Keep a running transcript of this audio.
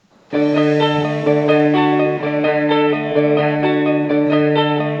Free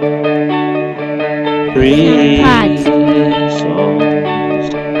Pods. songs.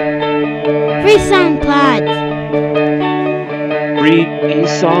 Free Song Pods. Free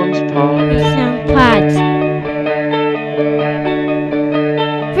songs pod. Free Song Pods.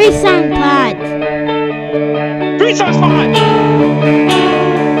 Free Song Pods. Free songs pod.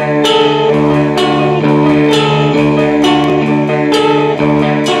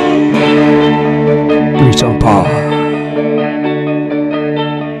 Free Song Pod.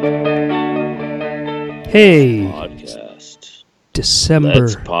 Hey, Podcast. December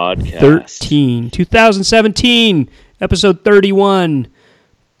Let's podcast. 13, 2017, episode 31.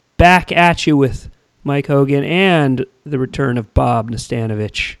 Back at you with Mike Hogan and the return of Bob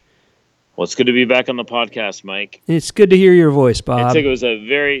Nastanovich. Well, it's good to be back on the podcast, Mike. It's good to hear your voice, I Bob. think it was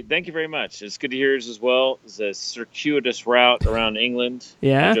thank you very much. It's good to hear yours as well. It's a circuitous route around England.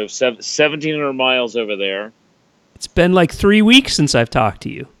 Yeah? I drove 1,700 miles over there. It's been like 3 weeks since I've talked to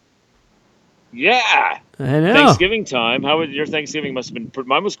you. Yeah. I know. Thanksgiving time. How was your Thanksgiving? Must have been.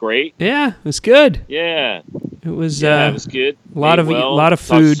 Mine was great. Yeah, it was good. Yeah. It was, It was good. a lot Ate of talked to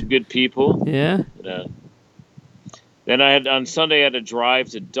food. some good people. Yeah. Then on Sunday I had to drive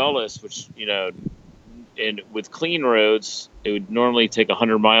to Dulles, which and with clean roads, it would normally take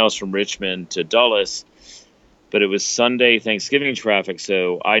 100 miles from Richmond to Dulles, but it was Sunday Thanksgiving traffic,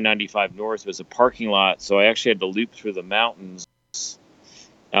 so I-95 North was a parking lot, so I actually had to loop through the mountains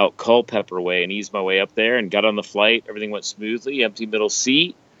out Culpeper way and ease my way up there and got on the flight. Everything went smoothly, empty middle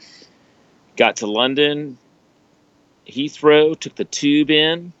seat. Got to London, Heathrow, took the tube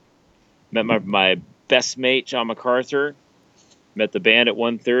in, met my best mate, John MacArthur, met the band at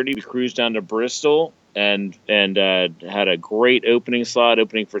 1:30. We cruised down to Bristol and had a great opening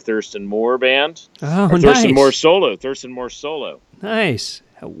for Thurston Moore band. Oh, Or nice. Thurston Moore solo. Nice.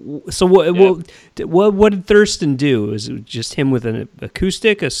 So what did Thurston do? Was it just him with an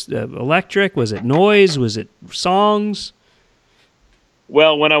acoustic, electric? Was it noise? Was it songs?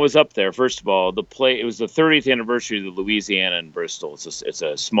 Well, when I was up there, first of all, it was the 30th anniversary of the Louisiana in Bristol. It's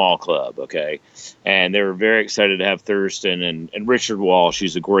a small club, okay? And they were very excited to have Thurston and Richard Walsh.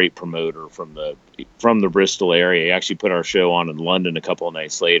 He's a great promoter from the Bristol area. He actually put our show on in London a couple of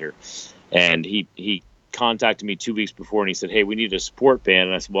nights later. And he contacted me 2 weeks before and he said, "Hey, we need a support band."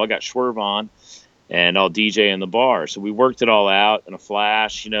 And I said, "Well, I got Schwerv on and I'll DJ in the bar." So we worked it all out in a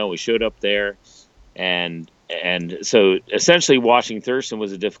flash. We showed up there and so essentially watching Thurston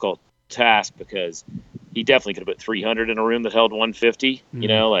was a difficult task because he definitely could have put 300 in a room that held 150,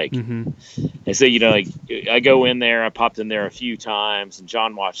 Mm-hmm. and so, I go in there, I popped in there a few times and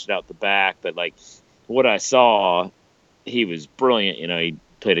John watched it out the back, but like what I saw, he was brilliant. He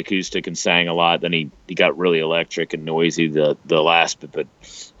played acoustic and sang a lot. Then he got really electric and noisy the last bit, but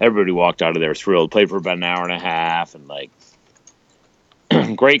everybody walked out of there thrilled. Played for about an hour and a half and like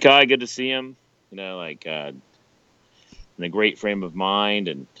great guy. Good to see him. In a great frame of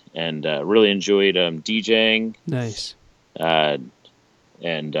mind and really enjoyed DJing. Nice. And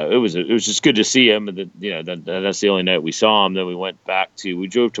it was just good to see him. And that's the only night we saw him. Then we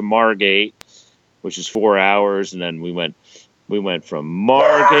drove to Margate, which is 4 hours, and then we went from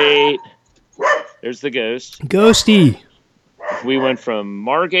Margate. There's the ghost. Ghosty. We went from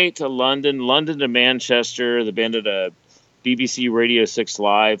Margate to London to Manchester. The band did a BBC Radio 6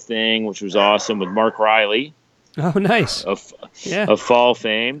 Live thing, which was awesome with Mark Riley. Oh, nice. Of Yeah, Fall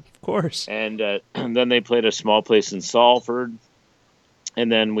fame. of course. And then they played a small place in Salford.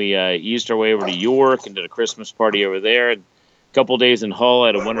 And then we eased our way over to York and did a Christmas party over there. And a couple days in Hull. I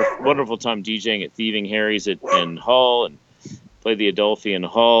had a wonderful time DJing at Thieving Harry's in Hull and played the Adelphi in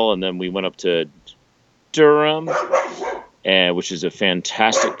Hull. And then we went up to Durham, which is a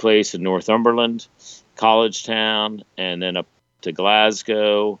fantastic place in Northumberland, college town, and then up to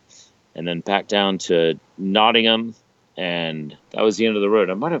Glasgow, and then back down to Nottingham, and that was the end of the road.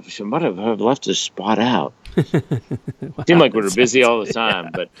 I might have left a spot out. Wow, Seemed like we were busy all the time,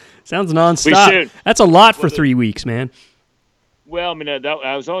 but Sounds we nonstop. should. That's a lot for 3 weeks, man. Well, I mean,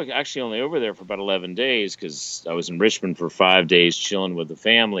 I was actually only over there for about 11 days because I was in Richmond for 5 days chilling with the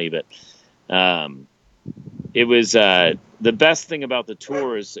family. But it was the best thing about the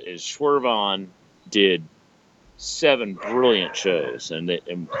tour is Schwerv did 7 brilliant shows, and it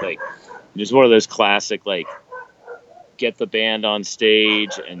was one of those classic get the band on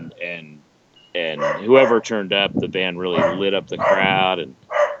stage and whoever turned up, the band really lit up the crowd,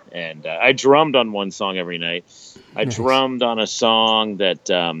 and I drummed on one song every night. I Nice. drummed on a song that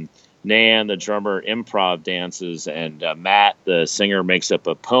Nan, the drummer, improv dances, and Matt, the singer, makes up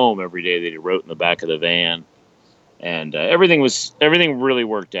a poem every day that he wrote in the back of the van. and everything really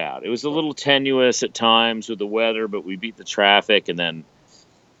worked out. It was a little tenuous at times with the weather, but we beat the traffic, and then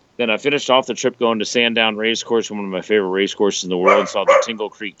I finished off the trip going to Sandown Racecourse, one of my favorite race courses in the world, and saw the Tingle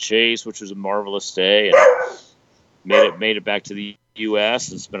Creek Chase, which was a marvelous day, and made it back to the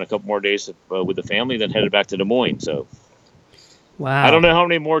U.S. and spent a couple more days with the family, then headed back to Des Moines. So, Wow. I don't know how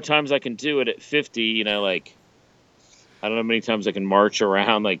many more times I can do it at 50. You know, like I don't know how many times I can march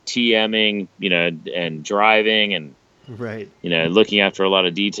around, like TMing, you know, and driving, and Right. you know, looking after a lot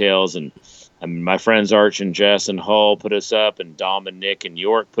of details. And I mean, my friends Arch and Jess and Hull put us up, and Dom and Nick and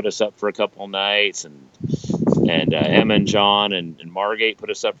York put us up for a couple nights, and Emma and John and Margate put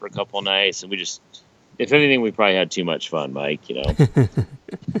us up for a couple nights, and we just, if anything, we probably had too much fun, Mike. You know,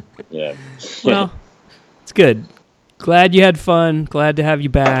 yeah. Well, it's good. Glad you had fun. Glad to have you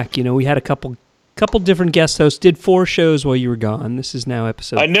back. You know, we had a couple different guest hosts. Did 4 shows while you were gone. This is now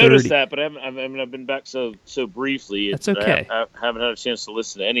episode 30. I noticed that, but I've been back so briefly. That's okay. I haven't had a chance to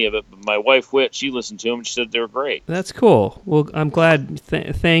listen to any of it. But my wife Whit, she listened to them and she said they were great. That's cool. Well, I'm glad.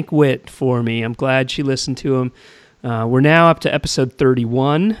 Thank Whit for me. I'm glad she listened to them. We're now up to episode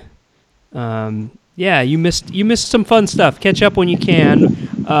 31. Yeah, you missed some fun stuff. Catch up when you can.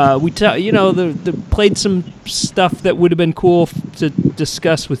 We played some stuff that would have been cool to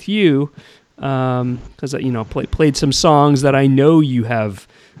discuss with you. Because played some songs that I know you have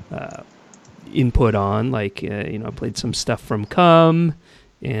input on, like I played some stuff from Come,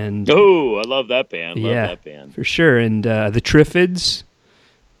 and I love that band. Love that band for sure, and the Triffids.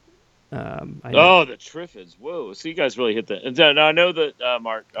 The Triffids! Whoa, so you guys really hit that. And I know that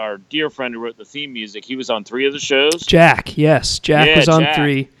our dear friend who wrote the theme music, he was on 3 of the shows. Jack was on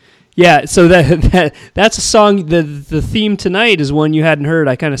 3. Yeah, so that's a song. The theme tonight is one you hadn't heard.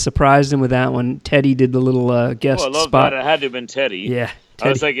 I kind of surprised him with that one. Teddy did the little guest I love spot. that. It had to have been Teddy. Yeah, Teddy. I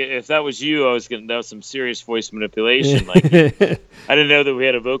was like, if that was you, that was some serious voice manipulation. Like, I didn't know that we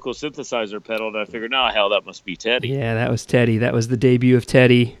had a vocal synthesizer pedal, and I figured, hell, that must be Teddy. Yeah, that was Teddy. That was the debut of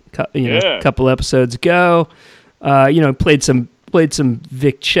Teddy. A couple episodes ago. Played some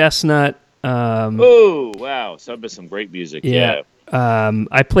Vic Chestnut. Oh wow, some great music. Yeah.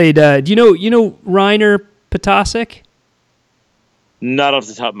 I played. Do you know Reiner Potasic? Not off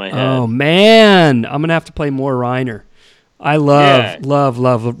the top of my head. Oh man, I'm gonna have to play more Reiner. I love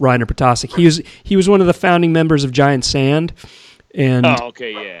Reiner Potasic. He was one of the founding members of Giant Sand, and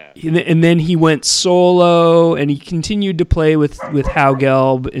and then he went solo, and he continued to play with Hal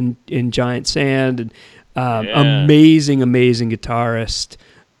Gelb in Giant Sand, and amazing guitarist.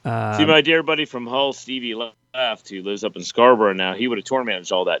 See, my dear buddy from Hull, Stevie Left, who lives up in Scarborough now, he would have tour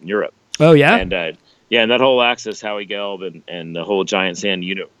managed all that in Europe. Oh yeah, and and that whole Axis, Howie Gelb, and the whole Giant Sand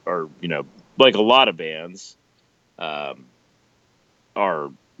unit are, like a lot of bands,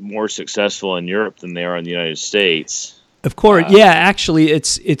 are more successful in Europe than they are in the United States. Of course, actually,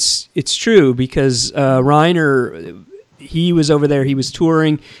 it's true, because Reiner, he was over there, he was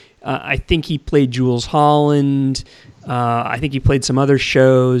touring. I think he played Jools Holland. I think he played some other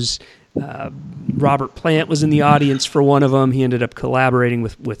shows. Robert Plant was in the audience for one of them. He ended up collaborating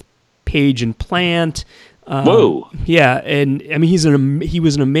with Page and Plant. Whoa! Yeah, and I mean he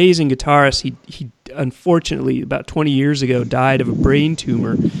was an amazing guitarist. He unfortunately about 20 years ago died of a brain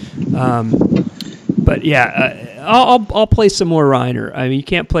tumor. But yeah, I'll play some more Reiner. I mean, you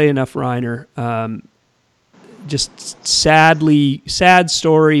can't play enough Reiner. Just sad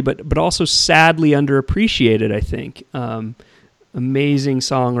story, but also sadly underappreciated, I think. Amazing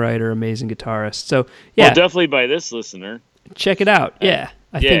songwriter, amazing guitarist. So yeah, well, definitely by this listener. Check it out. Yeah,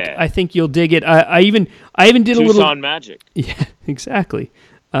 I think you'll dig it. I even did Tucson a little Magic. Yeah, exactly.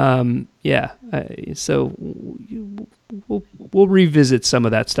 So we'll revisit some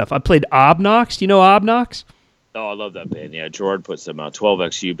of that stuff. I played Obnox. Do you know Obnox? Oh, I love that band. Yeah, Gerard puts them out.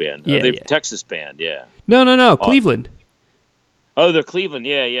 12XU band. Yeah, Texas band. Yeah. No, Cleveland. Oh, they're Cleveland.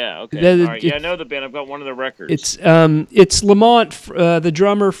 Yeah. Okay. All right. Yeah, I know the band. I've got one of the records. It's Lamont, the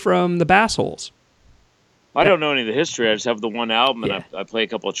drummer from the Bass Holes. I don't know any of the history. I just have the one album, and I play a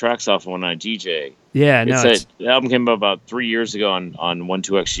couple of tracks off when I DJ. Yeah, the album came out about 3 years ago on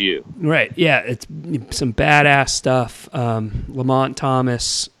 12XU. Right. Yeah, it's some badass stuff. Lamont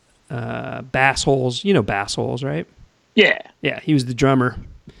Thomas, Bass Holes. You know Bass Holes, right? Yeah. Yeah, he was the drummer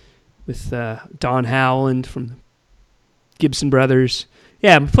with Don Howland from the Gibson Brothers.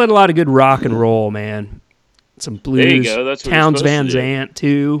 Yeah, we played a lot of good rock and roll, man. Some blues. There you go. That's what Townes Van Zandt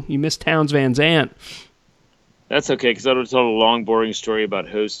too. You missed Townes Van Zandt. That's okay, because I would have told a long, boring story about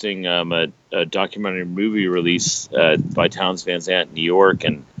hosting a documentary movie release by Townes Van Zandt in New York.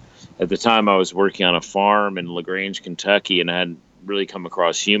 And at the time, I was working on a farm in LaGrange, Kentucky, and I had really come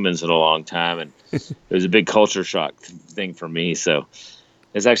across humans in a long time, and it was a big culture shock thing for me. So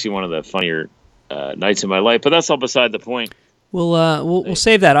it's actually one of the funnier nights in my life. But that's all beside the point. We'll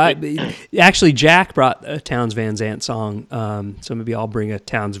save that. Actually, Jack brought a Townes Van Zandt song, so maybe I'll bring a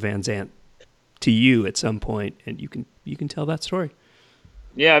Townes Van Zandt to you at some point, and you can tell that story.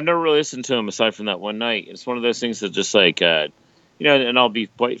 Yeah, I've never really listened to him aside from that one night. It's one of those things that just like, and I'll be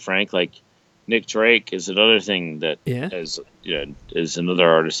quite frank, like Nick Drake is another thing that is another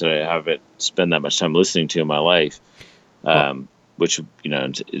artist that I haven't spent that much time listening to in my life, which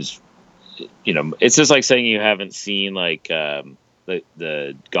is. It's just like saying you haven't seen like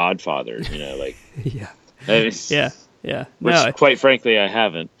the Godfather, like yeah. Which, quite frankly, I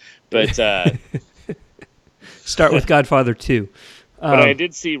haven't. But start with Godfather 2. But I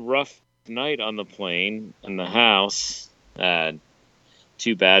did see Rough Night on the Plane in the house.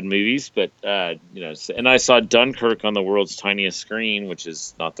 Two bad movies, but and I saw Dunkirk on the world's tiniest screen, which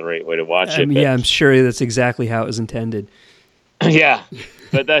is not the right way to watch it. Yeah, I'm sure that's exactly how it was intended. Yeah,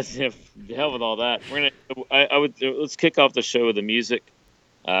 but that's hell with all that. Let's kick off the show with the music.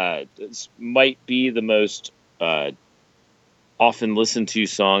 This might be the most often listened to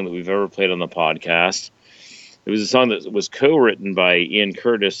song that we've ever played on the podcast. It was a song that was co-written by Ian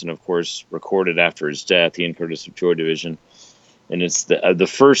Curtis and, of course, recorded after his death. Ian Curtis of Joy Division, and it's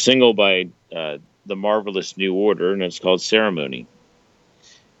the first single by the Marvelous New Order, and it's called "Ceremony."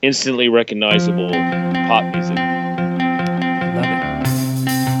 Instantly recognizable pop music. Love it.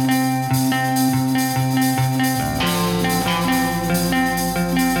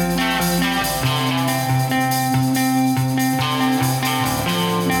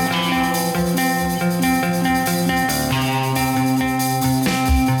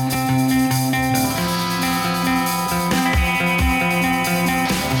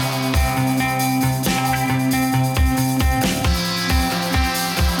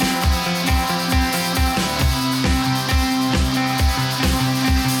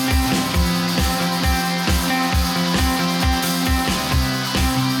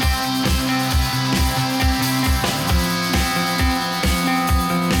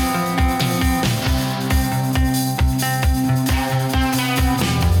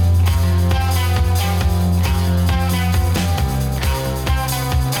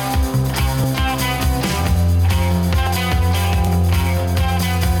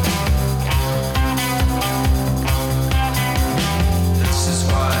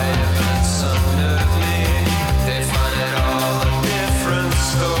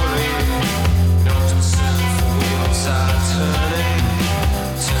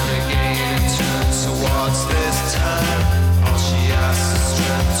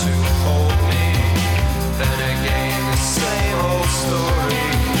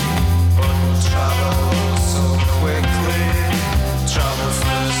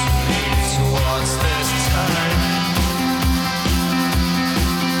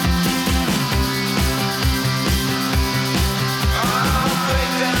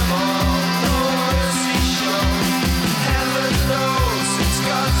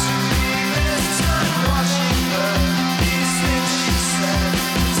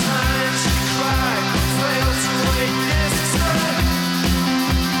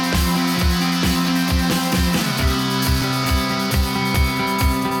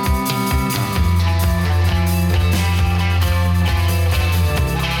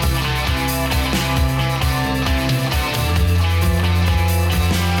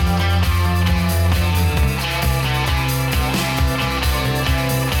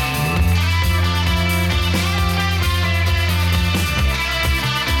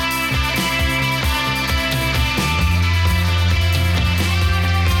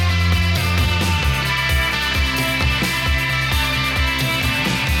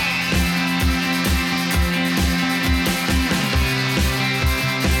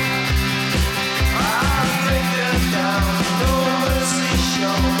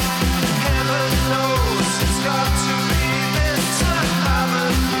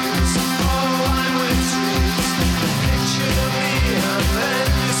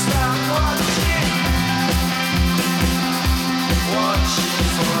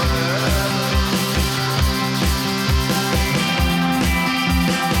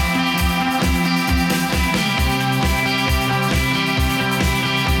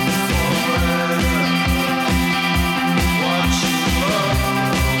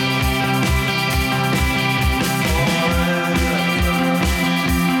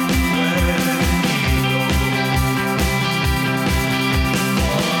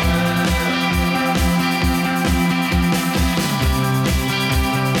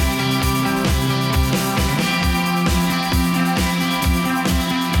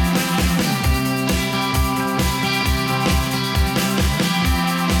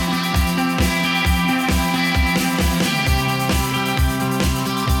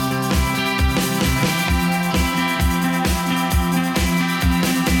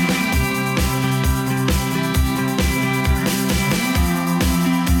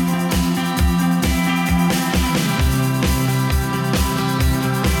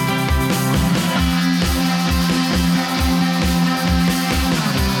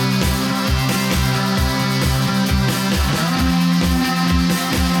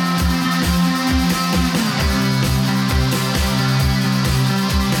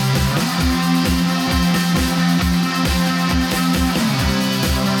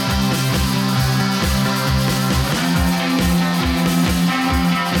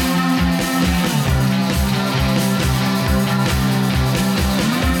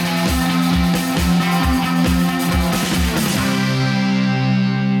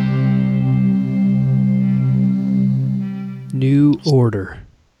 Order?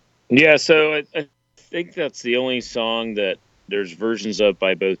 Yeah, so I think that's the only song that there's versions of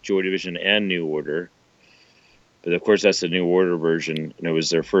by both Joy Division and New Order. But of course, that's the New Order version, and it was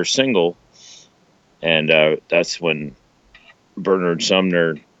their first single. And that's when Bernard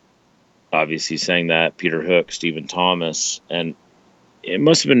Sumner obviously sang that, Peter Hook, Stephen Thomas. And it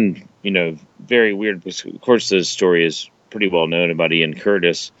must have been, very weird, because of course the story is pretty well known about Ian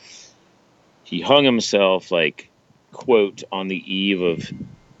Curtis. He hung himself, quote, on the eve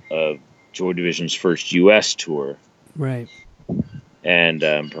of Joy Division's first U.S. tour. Right. And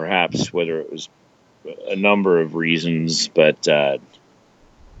perhaps whether it was a number of reasons, but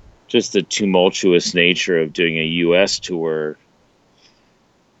just the tumultuous nature of doing a U.S. tour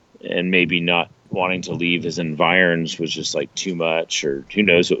and maybe not wanting to leave his environs was just too much, or who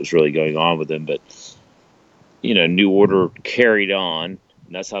knows what was really going on with him. But, New Order carried on,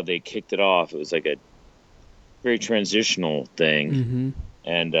 and that's how they kicked it off. It was like a very transitional thing. Mm-hmm.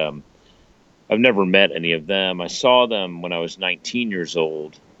 And I've never met any of them. I saw them when I was 19 years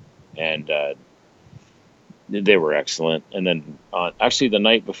old, and they were excellent. And then actually the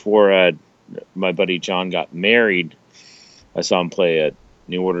night before my buddy John got married, I saw him play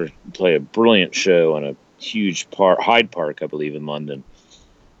New Order play a brilliant show on a huge Hyde Park, I believe, in London.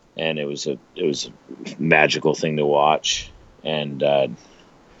 And it was a magical thing to watch. And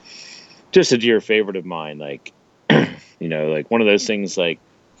just a dear favorite of mine, one of those things, when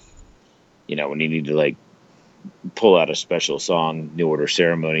you need to pull out a special song, New Order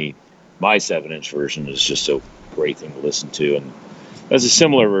Ceremony, my 7-inch version is just a great thing to listen to. And that's a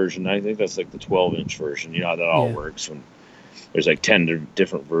similar version. I think that's the 12-inch version. You know how that all works when there's 10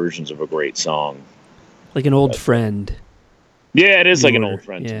 different versions of a great song. Like an old friend. Yeah, it is like an old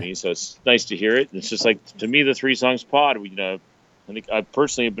friend to me. So it's nice to hear it. It's just to me, the 3 Songs Pod, I think I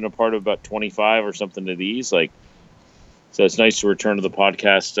personally have been a part of about 25 or something of these. So it's nice to return to the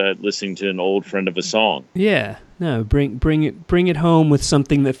podcast listening to an old friend of a song. Yeah, no, bring it home with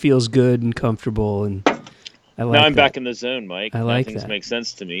something that feels good and comfortable, and I like. Now I'm back in the zone, Mike. I like things that. Make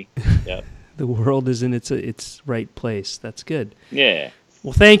sense to me. Yeah, the world is in its right place. That's good. Yeah.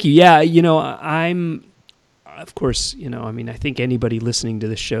 Well, thank you. Yeah, I'm, of course, I think anybody listening to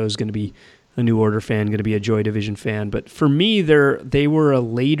this show is going to be a New Order fan, going to be a Joy Division fan, but for me, they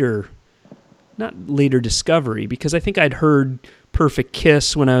were not later discovery, because I think I'd heard Perfect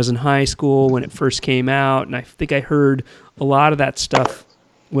Kiss when I was in high school when it first came out, and I think I heard a lot of that stuff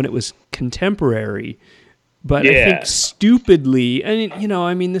when it was contemporary. But I think stupidly,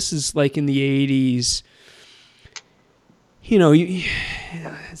 and this is in the 80s.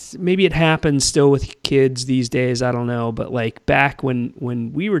 Maybe it happens still with kids these days, I don't know, but back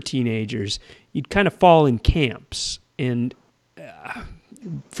when we were teenagers, you'd kind of fall in camps, and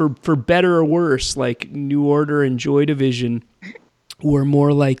for better or worse, New Order and Joy Division were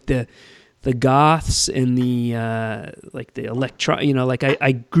more like the goths and the the electro.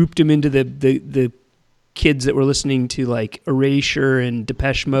 I grouped them into the kids that were listening to Erasure and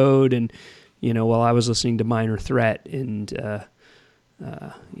Depeche Mode, and while I was listening to Minor Threat and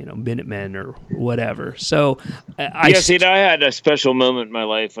Minutemen or whatever. So I had a special moment in my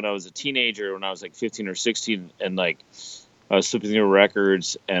life when I was a teenager, when I was 15 or 16, and I was flipping through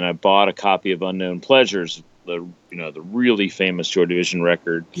records, and I bought a copy of Unknown Pleasures, the really famous Joy Division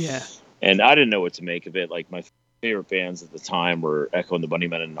record. Yeah. And I didn't know what to make of it. My favorite bands at the time were Echo and the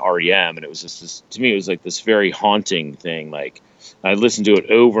Bunnymen and REM, and it was just this, to me, it was this very haunting thing. I listened to it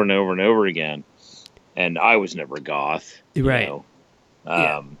over and over and over again, and I was never goth. Right. But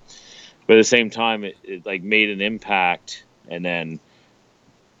at the same time, it made an impact, and then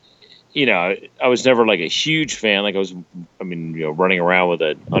I was never a huge fan. I was running around with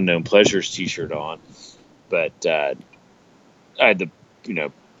an Unknown Pleasures t-shirt on, but I had the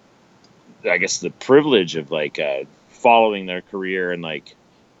I guess the privilege of following their career and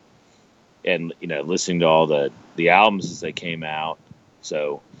listening to all the albums as they came out.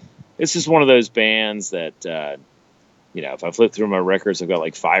 So it's just one of those bands that if I flip through my records, I've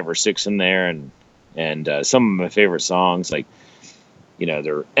got 5 or 6 in there, and some of my favorite songs,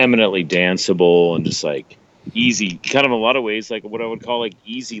 they're eminently danceable and just easy, kind of in a lot of ways, what I would call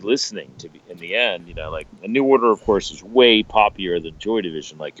easy listening to be in the end. A New Order, of course, is way poppier than Joy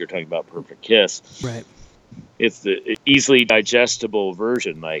Division. You're talking about Perfect Kiss. Right. It's the easily digestible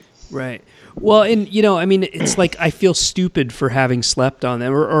version. Right. Well, and it's I feel stupid for having slept on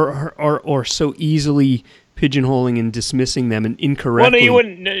them, or so easily pigeonholing and dismissing them and incorrectly. Well,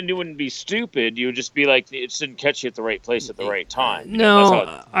 no, you wouldn't be stupid. You would just be it just didn't catch you at the right place at the right time.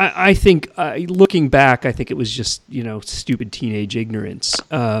 No, I think looking back, I think it was just stupid teenage ignorance.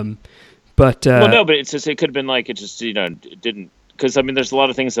 But no, but it's just, it could have been it just it didn't because I mean, there's a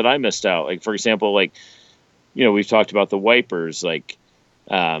lot of things that I missed out. Like, for example, like, we've talked about the Wipers. Like,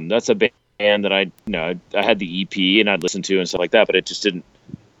 that's a band that I had the EP and I'd listen to and stuff like that, but it just didn't.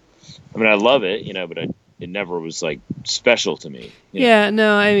 I mean, I love it, but it never was like special to me. Yeah,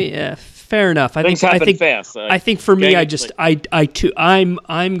 no, I mean, fair enough. Things happen fast. I think for me,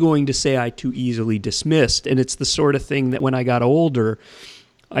 I'm going to say I too easily dismissed, and it's the sort of thing that when I got older,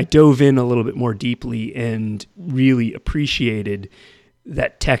 I dove in a little bit more deeply and really appreciated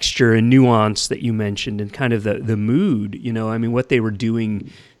that texture and nuance that you mentioned, and kind of the mood. I mean, what they were doing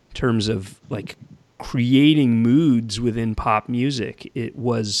in terms of like creating moods within pop music. It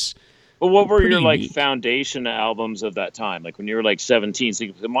was. Well, what were your like neat foundation albums of that time? Like when you were like 17. So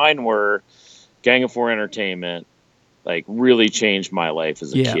mine were Gang of Four Entertainment. Like really changed my life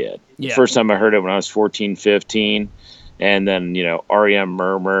as a kid. The first time I heard it when I was 14, 15. And then, R.E.M.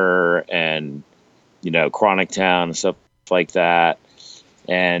 Murmur and, Chronic Town and stuff like that.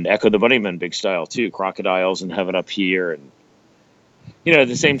 And Echo the Bunnymen, big style too. Crocodiles and Heaven Up Here. And, at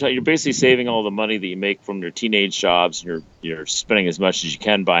the same time, you're basically saving all the money that you make from your teenage jobs, and you're spending as much as you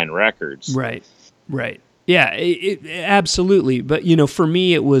can buying records. Right. Yeah, absolutely. But for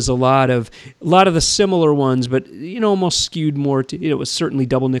me, it was a lot of the similar ones, but almost skewed more to. It was certainly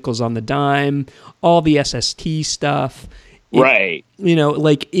Double Nickels on the Dime, all the SST stuff. Right.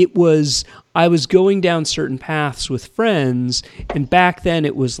 Like it was. I was going down certain paths with friends, and back then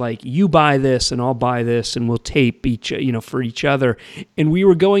it was like, you buy this and I'll buy this, and we'll tape for each other. And we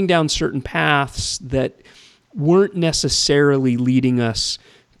were going down certain paths that weren't necessarily leading us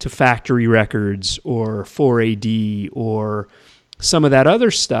to factory records or 4AD or some of that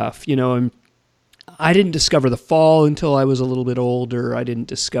other stuff, and I didn't discover The Fall until I was a little bit older. I didn't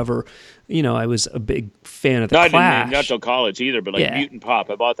discover, I was a big fan of the Clash. I didn't, not till college either, but like Mutant Pop,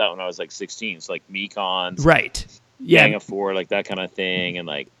 I bought that when I was like 16. It's like Mekons, right? Yeah, Gang of Four, like that kind of thing, and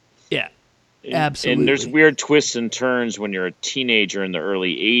like absolutely. And there's weird twists and turns when you're a teenager in the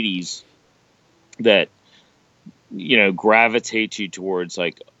early 80s that gravitate you towards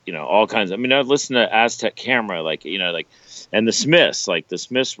like all kinds of. I mean, I've listened to Aztec Camera, like and the Smiths. Like the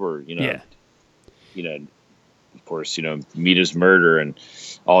Smiths were of course, Mita's Murder and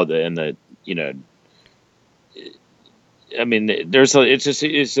all the I mean,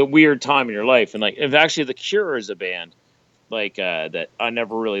 it's a weird time in your life. And like, if actually The Cure is a band like that I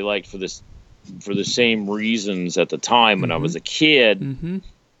never really liked for the same reasons at the time when I was a kid,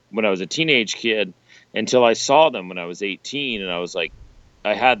 when I was a teenage kid, until I saw them when I was 18. And I was like,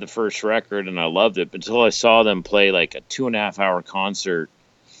 I had the first record and I loved it, but until I saw them play like a 2.5 hour concert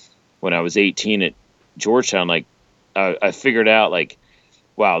when I was 18 at Georgetown, like I figured out like,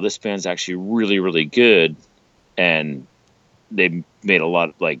 wow, this band's actually really, really good. And they made a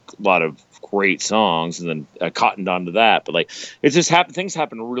lot of great songs, and then I cottoned onto that. But like, it just happened. Things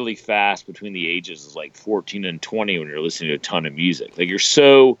happen really fast between the ages of like 14 and 20 when you're listening to a ton of music. Like you're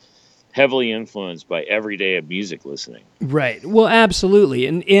so heavily influenced by every day of music listening. Right. Well, absolutely.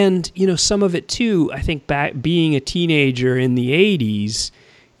 And some of it too, I think back being a teenager in the 80s,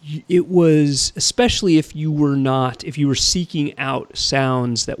 it was, especially if you were seeking out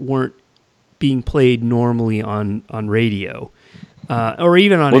sounds that weren't being played normally on radio, or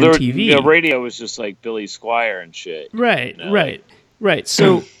even on MTV. Radio was just like Billy Squier and shit. Right. Right.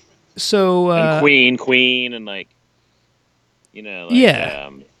 So and Queen and like,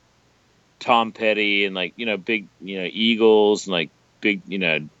 Tom Petty and like, big, Eagles and like big,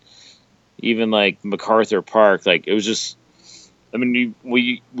 even like MacArthur Park. Like it was just, I mean,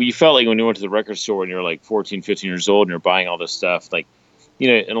 you felt like when you went to the record store when you're like 14, 15 years old and you're buying all this stuff, like,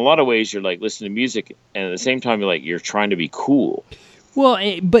 in a lot of ways you're like listening to music and at the same time you're trying to be cool.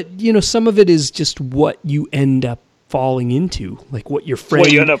 Well, but some of it is just what you end up falling into, like what your friends,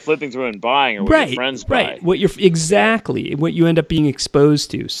 what you end up flipping through and buying, or what your friends buy. Right. What you end up being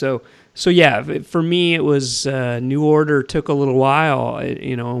exposed to. So yeah, for me it was New Order took a little while,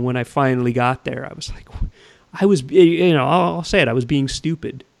 and when I finally got there, I was like, I'll say it, I was being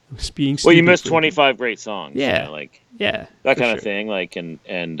stupid. Well, you missed 25 great songs. Yeah. That kind of thing. Like, and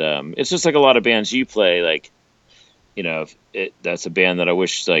it's just like a lot of bands you play, like, that's a band that I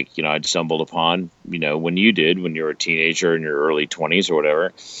wish, like, I'd stumbled upon, when you did, when you were a teenager in your early 20s or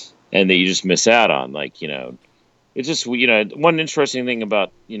whatever, and that you just miss out on, like, it's just, one interesting thing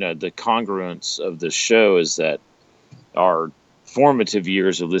about, the congruence of the show is that our formative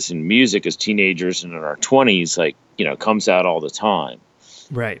years of listening to music as teenagers and in our 20s, like, comes out all the time.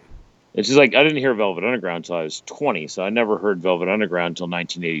 Right. It's just like I didn't hear Velvet Underground until I was 20, so I never heard Velvet Underground until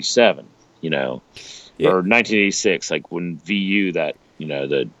 1987, or 1986, like when VU, that,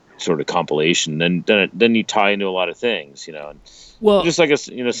 the sort of compilation. Then you tie into a lot of things, you know. And Well, just like a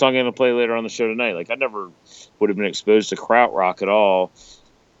song I'm going to play later on the show tonight. Like I never would have been exposed to krautrock at all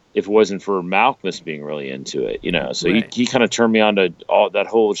if it wasn't for Malkmus being really into it, you know. So Right. he kind of turned me on to all that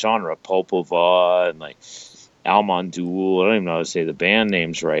whole genre, Popova and like Almondul. I don't even know how to say the band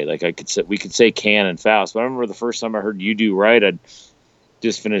names right. Like we could say Can and Faust. But I remember the first time I heard You Do Right, I'd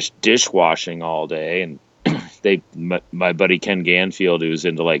just finished dishwashing all day, and my buddy Ken Ganfield, who was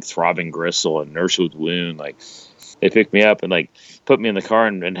into like Throbbing Gristle and Nurse with Wound, like they picked me up and like put me in the car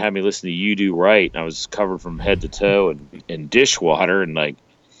and had me listen to You Do Right, and I was covered from head to toe in dishwater, and like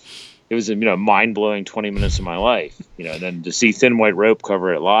it was a mind-blowing 20 minutes of my life, you know. And then to see Thin White Rope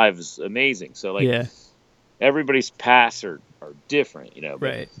cover it live is amazing. So like yeah, everybody's paths are different, you know.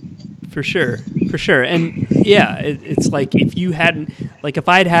 right. For sure. And yeah, it's like if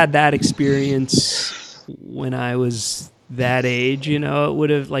I'd had that experience when I was that age, you know, it would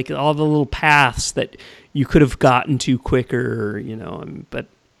have like all the little paths that you could have gotten to quicker, you know. But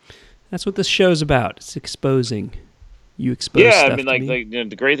that's what this show's about. It's exposing. You expose Yeah, stuff I mean, to like, me.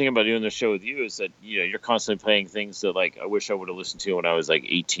 the great thing about doing this show with you is that you're constantly playing things that like I wish I would have listened to when I was like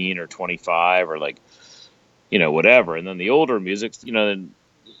 18 or 25 or like whatever. And then the older music,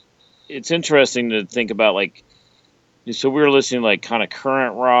 it's interesting to think about like. So we were listening to like kind of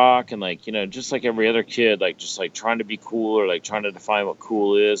current rock and like just like every other kid, like just like trying to be cool or like trying to define what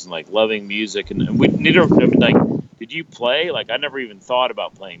cool is and like loving music. And we neither. I mean, like, did you play? Like I never even thought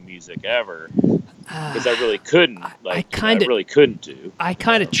about playing music ever. Because I really couldn't. Like, I really couldn't do. I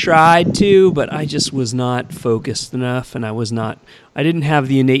kind of tried to, but I just was not focused enough, and I didn't have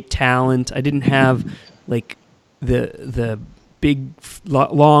the innate talent. I didn't have like the big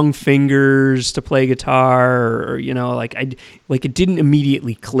long fingers to play guitar, or it didn't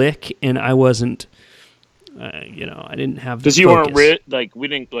immediately click, and I wasn't. I didn't have the because you focus. weren't like we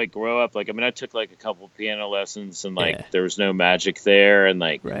didn't like grow up like I mean I took like a couple of piano lessons and like there was no magic there and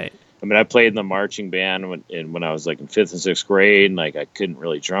like right. I mean, I played in the marching band when I was like in 5th and 6th grade, and like I couldn't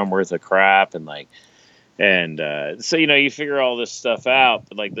really drum worth a crap, and so you figure all this stuff out,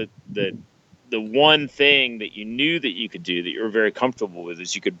 but like the one thing that you knew that you could do that you were very comfortable with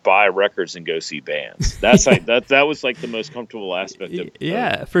is you could buy records and go see bands. That's like that was like the most comfortable aspect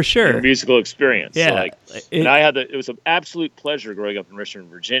of for sure your musical experience. Yeah, so, like, and I had it was an absolute pleasure growing up in Richmond,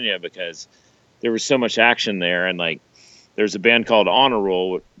 Virginia, because there was so much action there, and like there's a band called Honor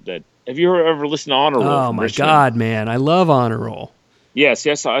Roll that. Have you ever listened to Honor Roll? Oh my God, man! I love Honor Roll. Yes,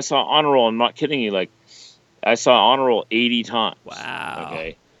 I saw Honor Roll. I'm not kidding you. Like, I saw Honor Roll 80 times. Wow.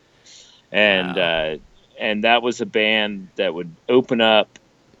 Okay. And that was a band that would open up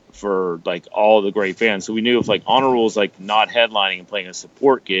for like all the great bands. So we knew if like Honor Roll's like not headlining and playing a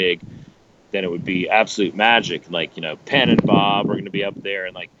support gig, then it would be absolute magic. Like Penn and Bob were going to be up there,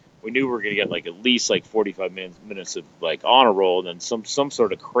 and like. We knew we were going to get like at least like 45 minutes of like Honor Roll, and then some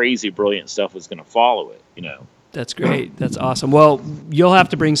sort of crazy brilliant stuff was going to follow it, That's great. That's awesome. Well, you'll have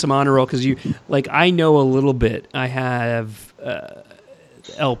to bring some Honor Roll because I know a little bit. I have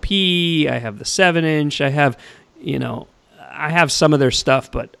LP, I have the 7-inch, I have some of their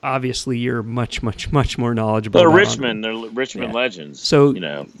stuff, but obviously you're much, much, much more knowledgeable. They're Richmond legends. So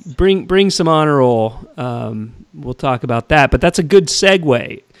bring some Honor Roll. We'll talk about that, but that's a good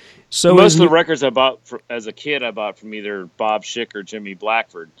segue. So most of the records I bought as a kid, I bought from either Bob Schick or Jimmy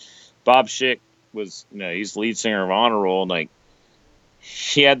Blackford. Bob Schick was, he's the lead singer of Honor Roll, and like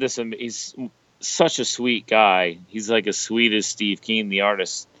he had this. He's such a sweet guy. He's like as sweet as Steve Keen, the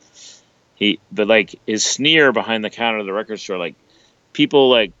artist. But like his sneer behind the counter of the record store, like people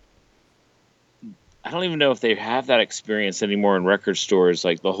like. I don't even know if they have that experience anymore in record stores.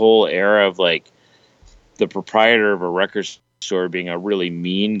 Like the whole era of like the proprietor of a record store being a really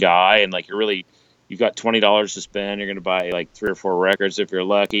mean guy, and like you've got $20 to spend, you're going to buy like 3 or 4 records if you're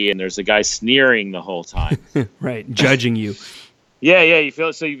lucky, and there's a guy sneering the whole time. Right, judging you. Yeah, you feel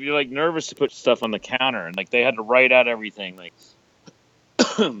it. So you're like nervous to put stuff on the counter, and like they had to write out everything. Like,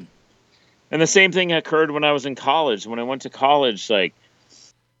 and the same thing occurred when I was in college. When I went to college, like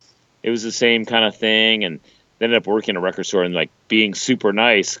it was the same kind of thing, and ended up working at a record store and like being super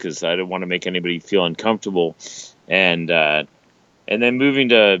nice because I didn't want to make anybody feel uncomfortable. And then moving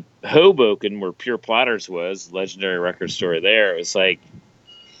to Hoboken, where Pure Platters was, legendary record store there, it was like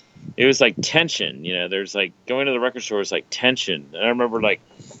tension. There's like going to the record store is like tension. And I remember like,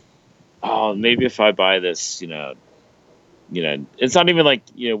 oh, maybe if I buy this, it's not even like,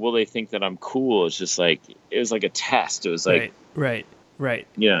 will they think that I'm cool? It's just like, it was like a test. It was like, right.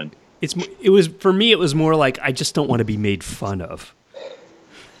 Yeah. It was for me. It was more like I just don't want to be made fun of.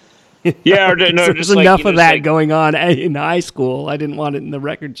 Yeah, or no, There's just like, enough you know, of just that like- going on in high school. I didn't want it in the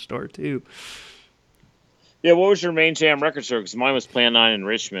record store too. Yeah, what was your main jam record store? Because mine was Plan 9 in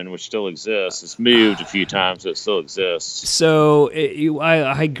Richmond, which still exists. It's moved a few times, but it still exists. So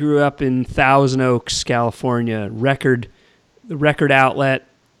I grew up in Thousand Oaks, California. The record outlet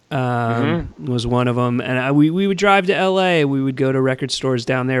was one of them, and we would drive to L.A. We would go to record stores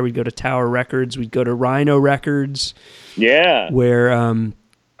down there. We'd go to Tower Records. We'd go to Rhino Records. Yeah. Where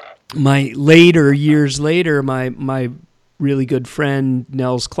years later, my really good friend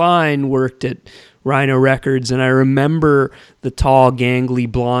Nels Klein worked at Rhino Records, and I remember the tall,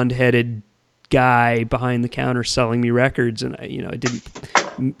 gangly, blonde-headed guy behind the counter selling me records.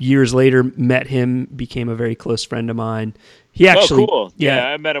 And years later met him, became a very close friend of mine. He actually, cool. Yeah,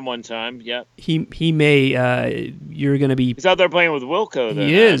 I met him one time. Yeah. He may you're going to be. He's out there playing with Wilco. Then,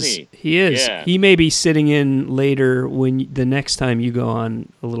 He is. Yeah. He may be sitting in later the next time you go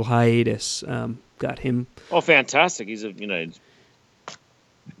on a little hiatus. Got him. Oh, fantastic! He's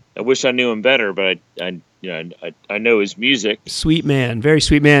I wish I knew him better, but I know his music. Sweet man, very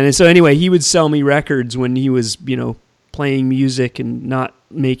sweet man. And so anyway, he would sell me records when he was, playing music and not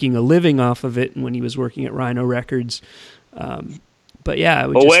making a living off of it, and when he was working at Rhino Records. But yeah,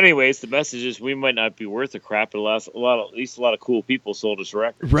 anyways, the message is we might not be worth a crap, but at least a lot of cool people sold us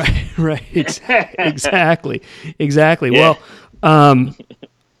records. Right, exactly. Yeah. Well,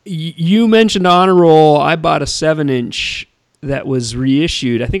 you mentioned Honor Roll. I bought a 7-inch that was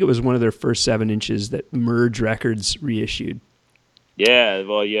reissued. I think it was one of their first 7-inches that Merge Records reissued. Yeah,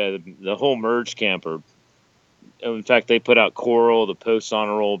 well, yeah, the whole Merge camper. In fact, they put out Coral, the post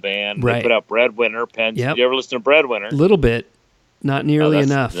Honor Roll band. Right. They put out Breadwinner. Pens. Yep. Did you ever listen to Breadwinner? A little bit, not nearly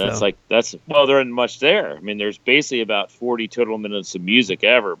enough. That's though. there isn't much there. I mean, there's basically about 40 total minutes of music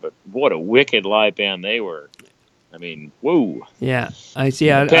ever, but what a wicked live band they were. I mean, whoa. Yeah, I see.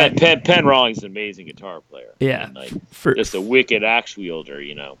 Penn Rawlings is an amazing guitar player. Yeah, just a wicked axe wielder,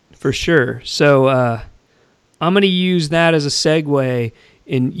 For sure. So I'm going to use that as a segue.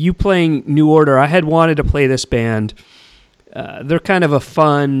 In you playing New Order, I had wanted to play this band. They're kind of a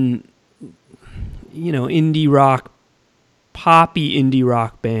fun, indie rock, poppy indie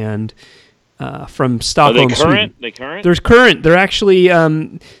rock band from Stockholm, Are they current? Sweden. They current? They're current. They're actually.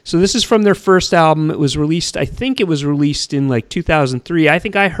 So this is from their first album. It was released. I think it was released in like 2003. I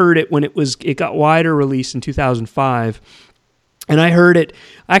think I heard it when it got wider release in 2005. And I heard it.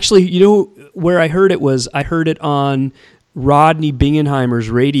 Actually, where I heard it was I heard it on Rodney Bingenheimer's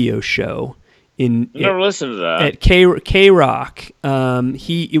radio show Never listened to that. at K Rock.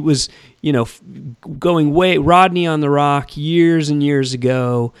 It was going way Rodney on the Rock years and years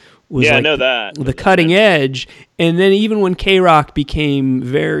ago was I know that. the cutting edge, and then even when K Rock became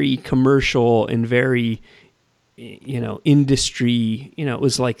very commercial and very industry, it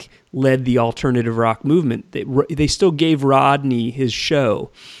was like led the alternative rock movement. They still gave Rodney his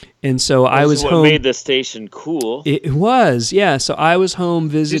show. And so I was home. What made the station cool? It was, yeah. So I was home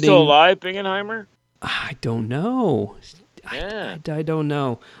visiting. Is he still alive, Bingenheimer? I don't know. Yeah. I don't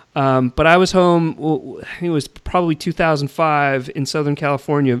know. But I was home, I think it was probably 2005 in Southern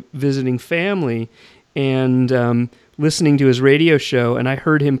California visiting family and listening to his radio show, and I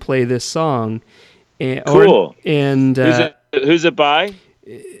heard him play this song. Cool. Who's it by?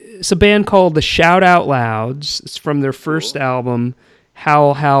 It's a band called the Shout Out Louds. It's from their first album,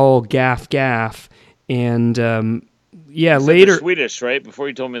 Howl Howl Gaff Gaff. And later... They're Swedish, right? Before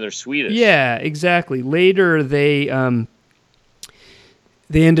you told me they're Swedish. Yeah, exactly. Later they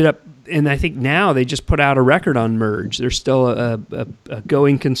ended up, and I think now they just put out a record on Merge. They're still a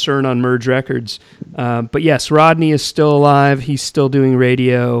going concern on Merge Records. But yes, Rodney is still alive. He's still doing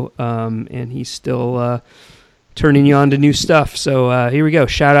radio, and he's still turning you on to new stuff. So here we go.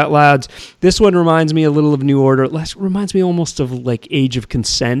 Shout Out Louds. This one reminds me a little of New Order. It reminds me almost of like Age of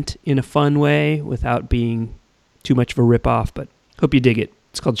Consent in a fun way without being too much of a ripoff, but hope you dig it.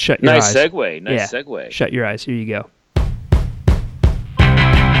 It's called Shut Your Eyes. Nice segue. Shut Your Eyes. Here you go.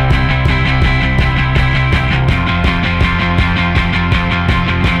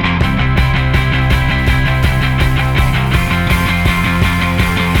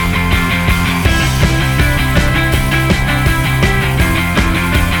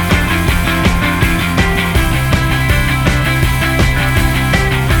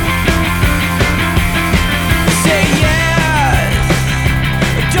 Say yes,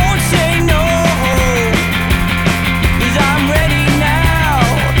 don't say no.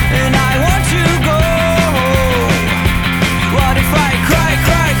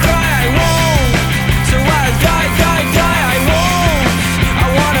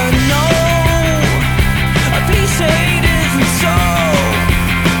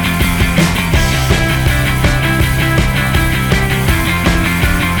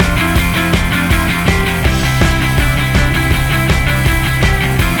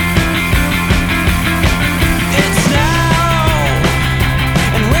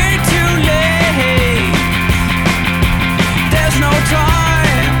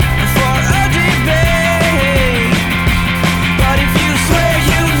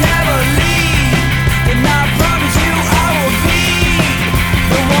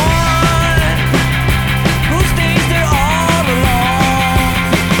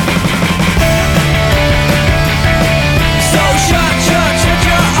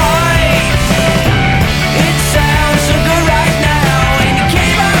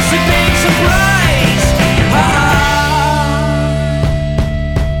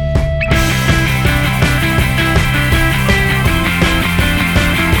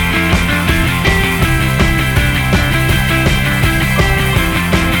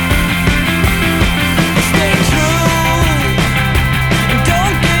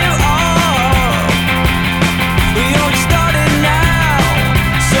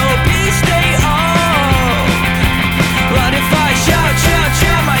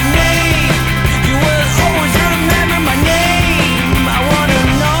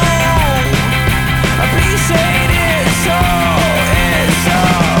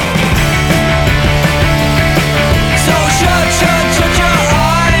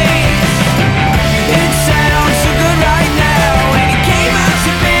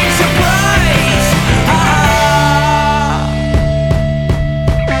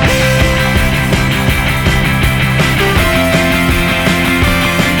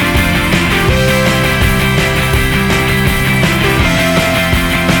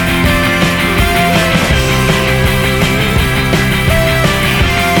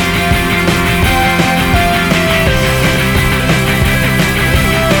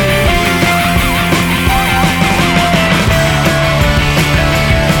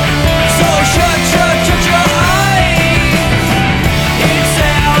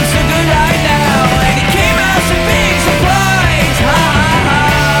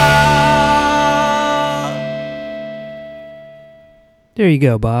 There you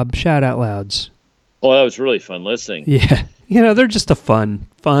go, Bob. Shout out louds. Well, that was really fun listening. Yeah. They're just a fun,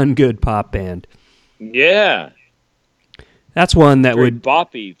 good pop band. Yeah. That's one that Very would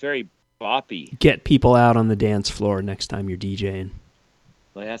boppy, very boppy. get people out on the dance floor next time you're DJing.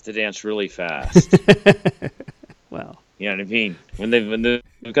 They have to dance really fast. Well, You know what I mean? When they've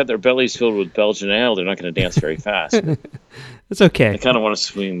got their bellies filled with Belgian ale, they're not going to dance very fast. it's okay. They kind of want to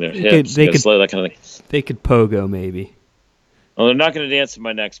swing their hips, they could- slow, that kind of thing. They could pogo maybe. Well, they're not going to dance to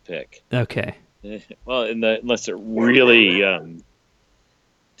my next pick. Okay. Well, unless they're really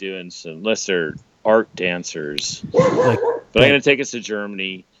unless they're art dancers. Like, But I'm going to take us to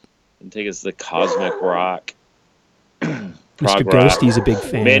Germany and take us to the cosmic rock. Mr. prog rock. Ghosty's a big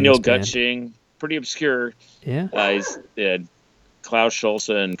fan. Manuel of this band. Gutsching, pretty obscure. Yeah. He's Klaus Schulze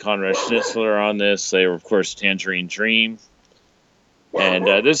and Konrad Schnitzler are on this. They were, of course, Tangerine Dream. And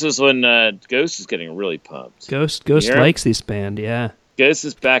this is when Ghost is getting really pumped. Ghost You hear him? likes this band. Yeah. Ghost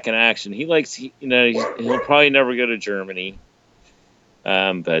is back in action. He'll probably never go to Germany.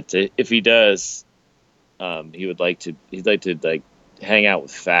 But if he does, he'd like to hang out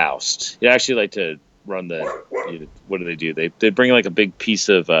with Faust. He'd actually like to run what do? They bring like a big piece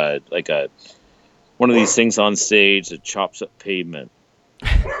of one of these things on stage that chops up pavement.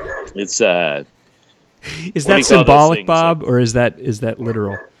 It's Is What do you that call those symbolic, things? Bob, or is that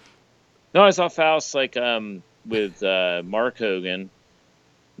literal? No, I saw Faust with Mark Hogan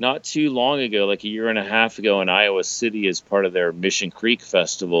not too long ago, like a year and a half ago in Iowa City as part of their Mission Creek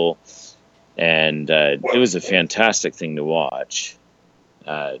Festival. And it was a fantastic thing to watch.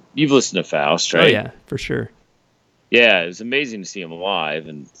 You've listened to Faust, right? Oh, yeah, for sure. Yeah, it was amazing to see him live,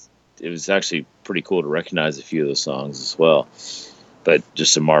 and it was actually pretty cool to recognize a few of those songs as well. But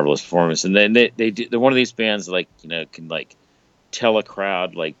just a marvelous performance. And then they're one of these bands that can tell a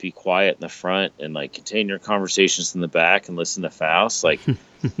crowd be quiet in the front and contain your conversations in the back and listen to Faust.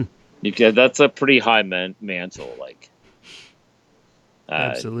 That's a pretty high mantle.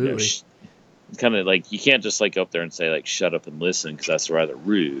 Absolutely. Kind of you can't just go up there and say shut up and listen, because that's rather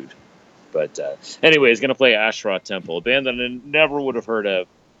rude. But anyway, he's going to play Asherah Temple, a band that I never would have heard of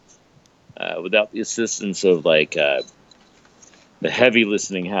without the assistance of the heavy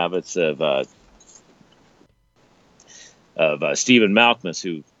listening habits of Stephen Malkmus,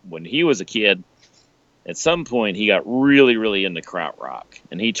 who, when he was a kid, at some point he got really, really into krautrock,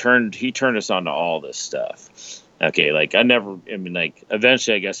 and he turned us on to all this stuff. Okay,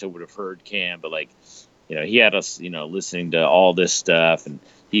 eventually I guess I would have heard Cam, but he had us, listening to all this stuff, and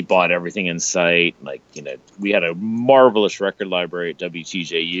he bought everything in sight. We had a marvelous record library at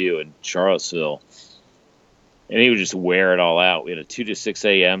WTJU in Charlottesville, and he would just wear it all out. We had a 2 to 6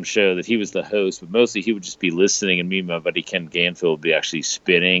 a.m. show that he was the host, but mostly he would just be listening, and me and my buddy Ken Ganfield would be actually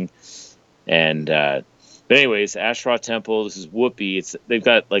spinning. And but anyways, Asherah Temple, this is Whoopi. They've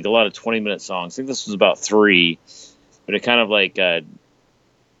got a lot of 20-minute songs. I think this was about 3, but it kind of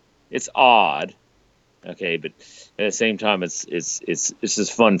it's odd. Okay, but at the same time, it's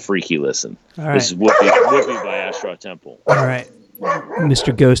just fun, freaky listen. All right. This is Whoopi by Asherah Temple. All right.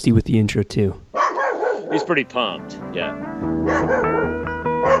 Mr. Ghosty with the intro, too. He's pretty pumped. Yeah.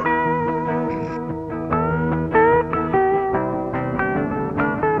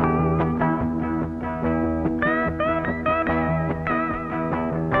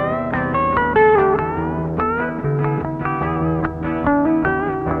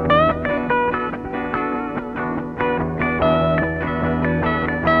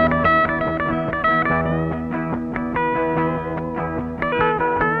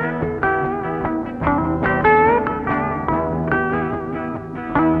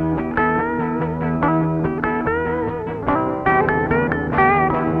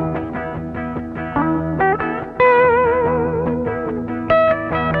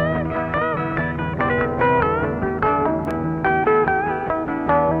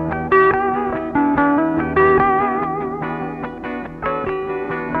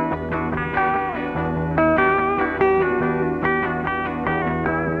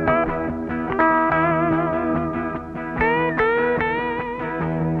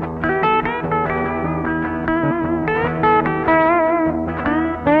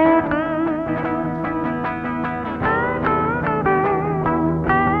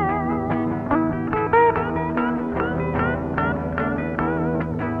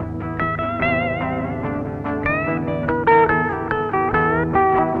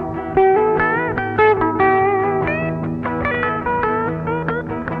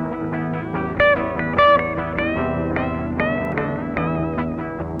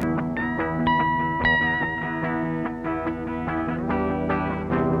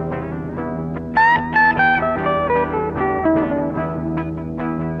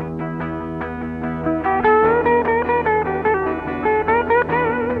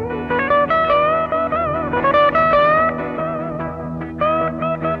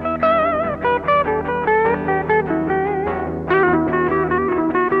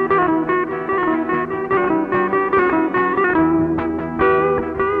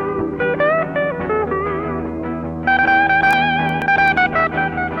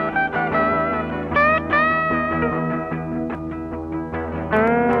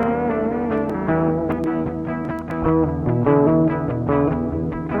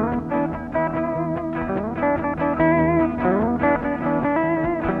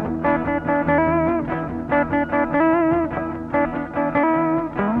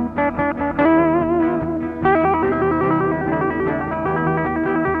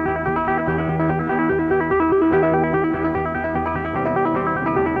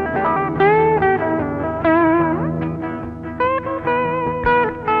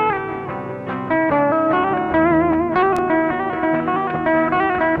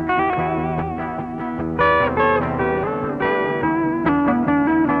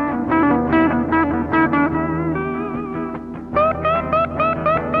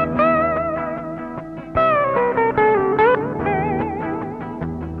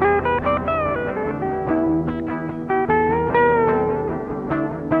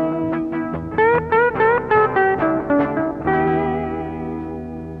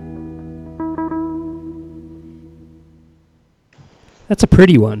 That's a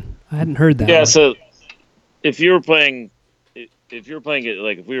pretty one. I hadn't heard that. Yeah, one. so if you were playing it,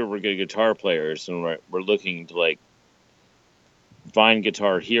 like if we were good guitar players and we're looking to like find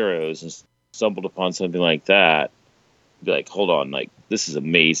guitar heroes and stumbled upon something like that, be like, hold on, like this is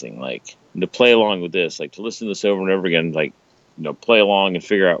amazing. Like to play along with this, like to listen to this over and over again, like play along and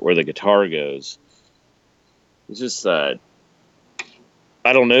figure out where the guitar goes. It's just I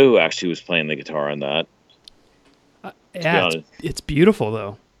don't know who actually was playing the guitar on that. Yeah, it's beautiful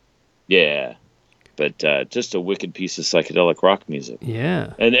though. Yeah, but just a wicked piece of psychedelic rock music.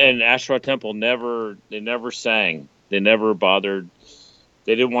 Yeah, and Ashra Temple never sang. They never bothered.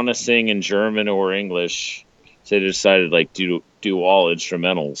 They didn't want to sing in German or English, so they decided like do all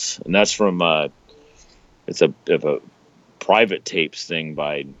instrumentals, and that's from it's a private tapes thing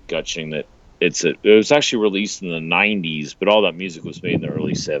by Gutsching that it was actually released in the 90s, but all that music was made in the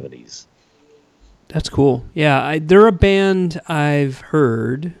early 70s. That's cool. Yeah, they're a band I've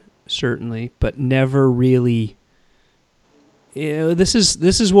heard certainly, but never really. This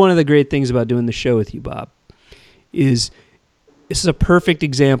is one of the great things about doing the show with you, Bob. This is a perfect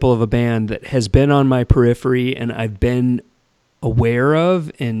example of a band that has been on my periphery and I've been aware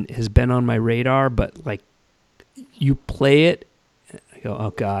of and has been on my radar, but like you play it, I go, oh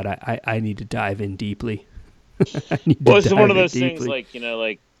God, I need to dive in deeply. It's one of those things like,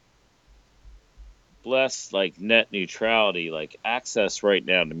 like bless like net neutrality, like access right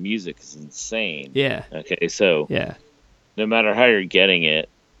now to music is insane. Yeah. Okay, so yeah, no matter how you're getting it,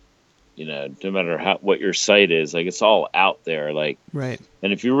 no matter what your site is, like it's all out there. Like, right.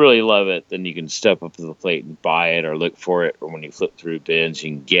 And if you really love it, then you can step up to the plate and buy it or look for it. Or when you flip through bins, you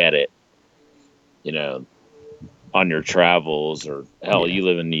can get it, on your travels or hell, you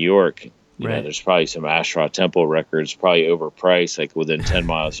live in New York, right. There's probably some Ashra Temple records, probably overpriced, like within 10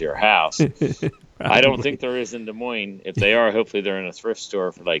 miles of your house. I don't think there is in Des Moines. If they are, hopefully they're in a thrift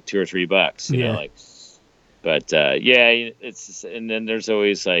store for like $2 or $3, you know, like. But it's and then there's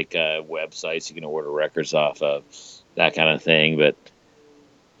always like websites you can order records off of, that kind of thing. But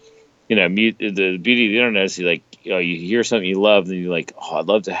the beauty of the internet is you hear something you love, and you're like, oh, I'd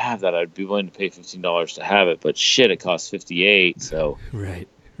love to have that. I'd be willing to pay $15 to have it, but shit, it costs $58. So right.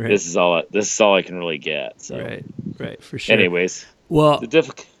 This is all I can really get. So right, for sure. Anyways, well,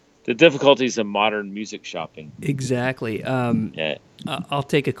 the difficulties of modern music shopping. Exactly. I'll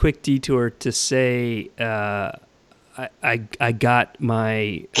take a quick detour to say I got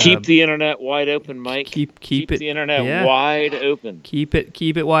my keep the internet wide open, Mike. Keep the internet wide open. Keep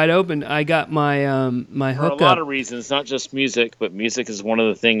it wide open. I got my my hookup for a lot of reasons, not just music, but music is one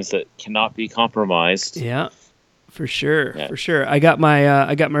of the things that cannot be compromised. Yeah. For sure. I got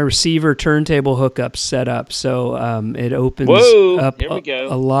my receiver turntable hookup set up, so it opens up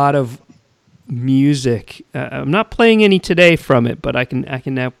a lot of music. I'm not playing any today from it, but I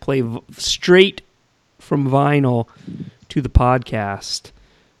can now play straight from vinyl to the podcast.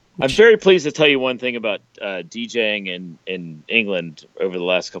 I'm very pleased to tell you one thing about DJing in England over the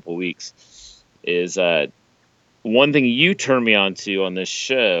last couple of weeks is one thing you turned me on to on this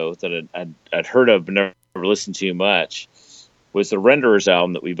show that I'd heard of but never listened to much was the Renderers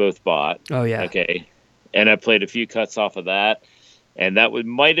album that we both bought. Oh yeah. Okay. And I played a few cuts off of that, and that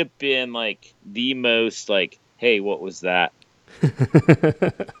might have been like the most like, hey, what was that? You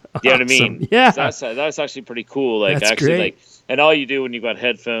know what I mean? Yeah. So that's actually pretty cool. Like that's actually great. Like, and all you do when you've got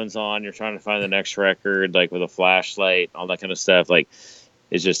headphones on, you're trying to find the next record, like with a flashlight, all that kind of stuff, like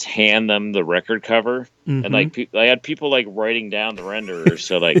is just hand them the record cover. Mm-hmm. And like I had people like writing down the Renderers,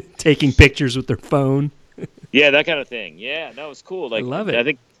 so like taking pictures with their phone. Yeah, that kind of thing. Yeah, that was cool. Like, I love it. I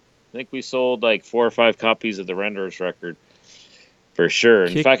think we sold like 4 or 5 copies of the Renderers record for sure.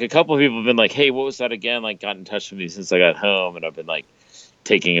 In fact, a couple of people have been like, "Hey, what was that again?" Like, got in touch with me since I got home, and I've been like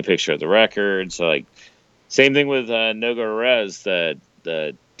taking a picture of the record. So like, same thing with Noga Rez, the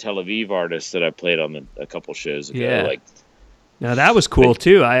Tel Aviv artist that I played on a couple shows ago. Yeah. Like, now that was cool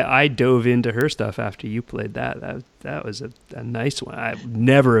too. I dove into her stuff after you played that. That was a nice one. I would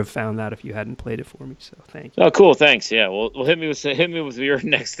never have found that if you hadn't played it for me. So thank you. Oh, cool. Thanks. Yeah. Well, hit me with your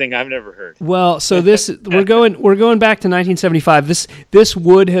next thing I've never heard. Well, so this we're going back to 1975. This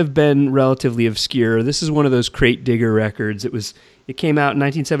would have been relatively obscure. This is one of those crate digger records. It came out in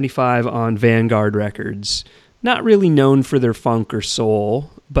 1975 on Vanguard Records. Not really known for their funk or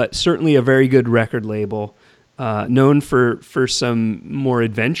soul, but certainly a very good record label. Known for some more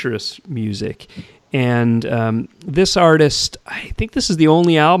adventurous music. And this artist, I think this is the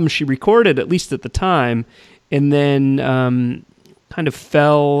only album she recorded, at least at the time, and then kind of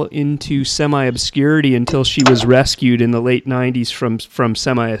fell into semi-obscurity until she was rescued in the late 90s from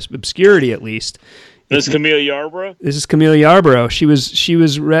semi-obscurity, at least, This is Camille Yarborough? This is Camille Yarborough. She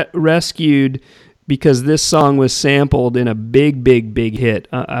was rescued because this song was sampled in a big hit.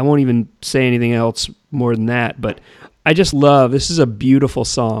 I won't even say anything else more than that, but I just love, this is a beautiful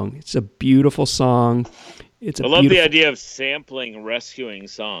song. It's a beautiful song. I love the idea of sampling, rescuing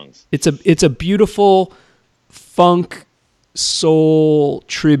songs. It's a beautiful funk soul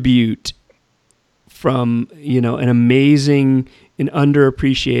tribute from, an amazing and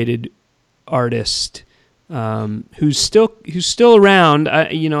underappreciated artist who's still around.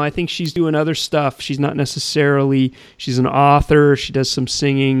 I think she's doing other stuff. She's not necessarily, she's an author. She does some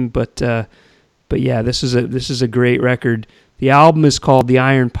singing, but yeah, this is a great record. The album is called The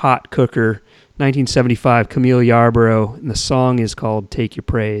Iron Pot Cooker, 1975, Camille Yarborough, and the song is called Take Your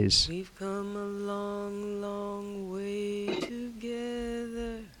Praise. We've come a long, long way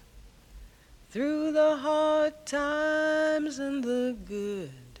together, through the hard times and the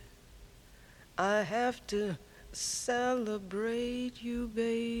good. I have to celebrate you,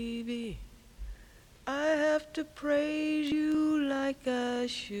 baby. I have to praise you like I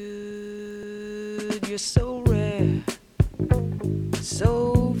should. You're so rare,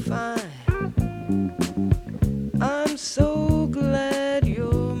 so fine. I'm so glad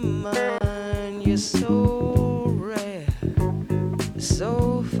you're mine. You're so rare,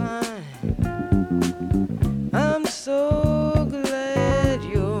 so fine. I'm so glad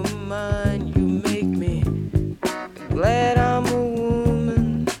you're mine. You make me glad I'm a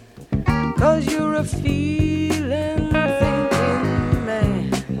woman, 'cause you're a feeling, thinking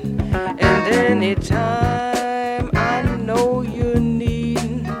man. And anytime I know you're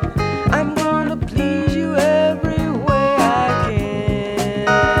needing, I'm gonna please you every way I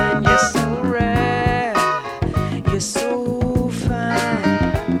can. You're so rare, you're so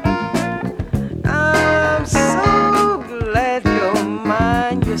fine. I'm so glad you're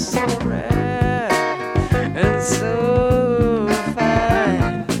mine. You're so rare and so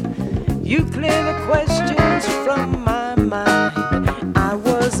fine. You clear the questions from my mind. I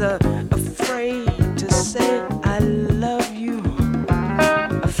was afraid to say I love you,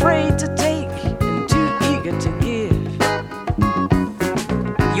 afraid to take and too eager to give.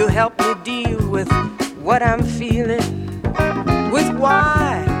 You help me deal with what I'm feeling, with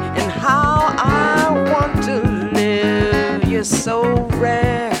why and how I want to live. You're so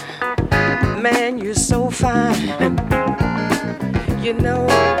rare, man, you're so fine.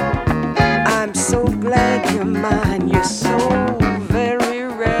 I'm so glad you're mine. You're so very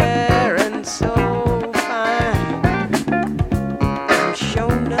rare and so fine. I'm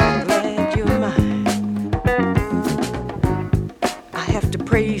sure not glad you're mine. I have to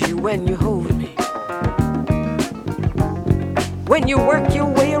praise you when you hold me, when you work your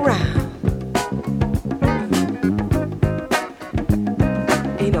way around.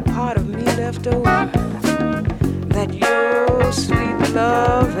 Ain't a part of me left over that your sweet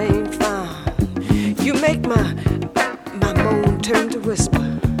love ain't found. You make my moan turn to whisper.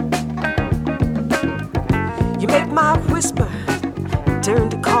 You make my whisper turn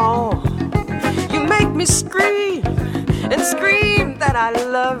to call. You make me scream and scream that I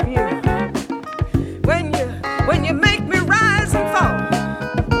love you. When you make me rise and fall.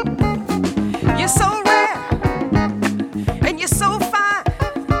 You're so rare and you're so fine,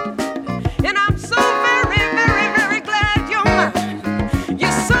 and I'm so very, very, very glad you're mine.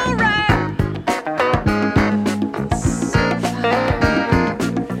 You're so rare, so fine.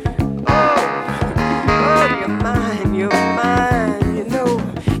 Oh, you're mine, you're mine.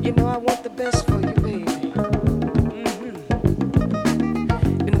 You know I want the best for you, baby.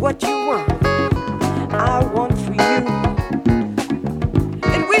 And what you want, I want for you.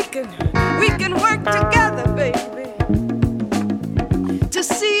 And we can work together, baby, to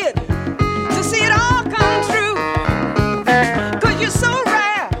see it all come true. 'Cause you're so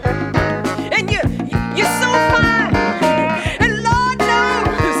rare and you're so fine. And Lord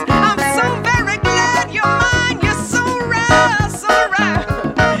knows I'm so very glad you're mine. You're so rare,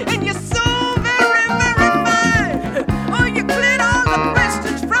 and you're so very, very fine. Oh, you cleared all the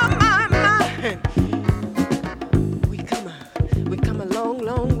questions from my mind. We come a long,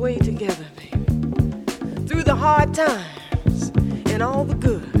 long way together, baby, through the hard times and all the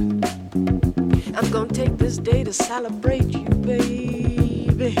good. I'm gonna take this day to celebrate you,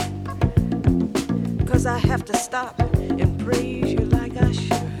 baby, 'cause I have to stop and praise you like I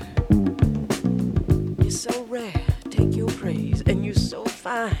should. You're so rare, take your praise, and you're so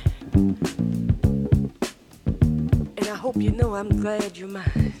fine. And I hope you know I'm glad you're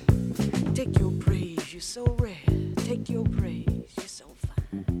mine. Take your praise, you're so rare. Take your praise, you're so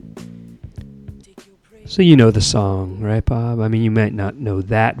fine. Take your praise. So you know the song, right, Bob? I mean, you might not know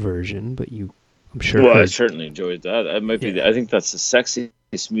that version, but you I'm sure. Well, I could. certainly enjoyed that. That might be. Yeah. I think that's the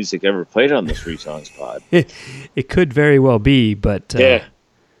sexiest music ever played on the Three Songs Pod. It could very well be, but Yeah,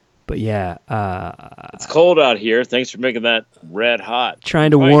 but yeah, it's cold out here. Thanks for making that red hot.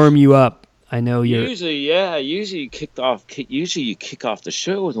 trying to Nice. warm you up. I know you're. Usually you kick off the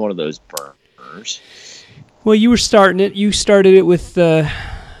show with one of those burners. Well, you were starting it. You started it with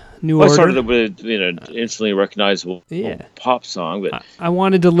New Well, I Order. started it with instantly recognizable Yeah. pop song, but I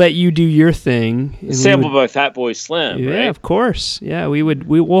wanted to let you do your thing. and we sampled would- by Fatboy Slim, Yeah, right? of course. Yeah,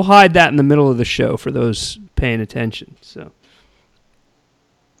 we'll hide that in the middle of the show for those paying attention. So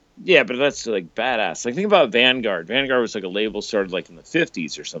Yeah, but that's like badass. Like think about Vanguard. Vanguard was like a label started like in the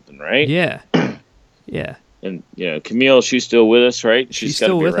 50s or something, right? yeah, yeah, And Camille, she's still with us, right? She's got to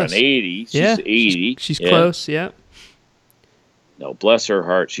still be with around us. 80. She's yeah. 80. She's Yeah. close. Yeah, No, bless her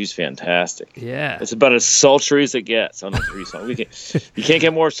heart. She's fantastic. yeah, It's about as sultry as it gets on the Three Songs. You can't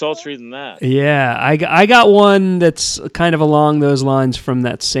get more sultry than that. yeah. I got one that's kind of along those lines from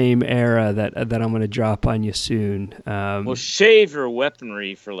that same era that I'm going to drop on you soon. Well, shave your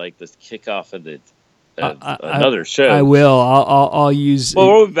weaponry for like the kickoff of another show. I will. I'll use. Well,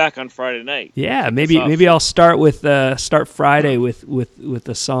 we'll be back on Friday night. Yeah, maybe I'll start with start Friday with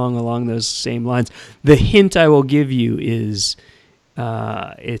a song along those same lines. The hint I will give you is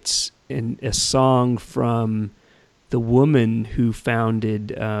it's a song from the woman who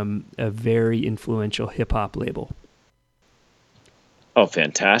founded a very influential hip hop label. Oh,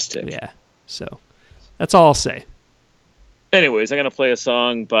 fantastic. Yeah, so that's all I'll say. Anyways, I'm going to play a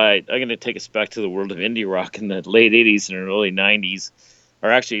song I'm going to take us back to the world of indie rock in the late 80s and early 90s. Or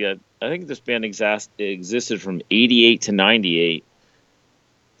actually, I think this band existed from 88 to 98.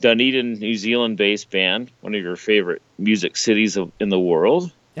 Dunedin, New Zealand-based band, one of your favorite music cities in the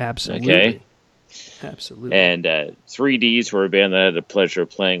world. Absolutely. Okay. Absolutely. And 3Ds were a band that I had the pleasure of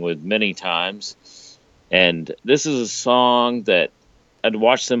playing with many times. And this is a song that I'd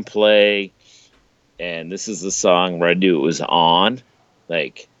watched them play, and this is the song where I knew it was on,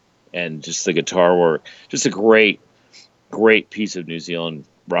 and just the guitar work, just a great piece of New Zealand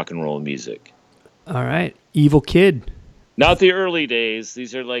rock and roll music. All right, Evil Kid. Not the early days;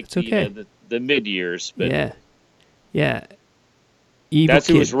 these are like It's okay. the mid years. But yeah. Evil that's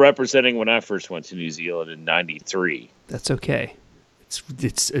Kid. who was representing when I first went to New Zealand in '93. That's okay.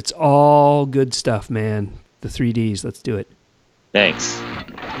 It's all good stuff, man. The 3Ds. Let's do it. Thanks.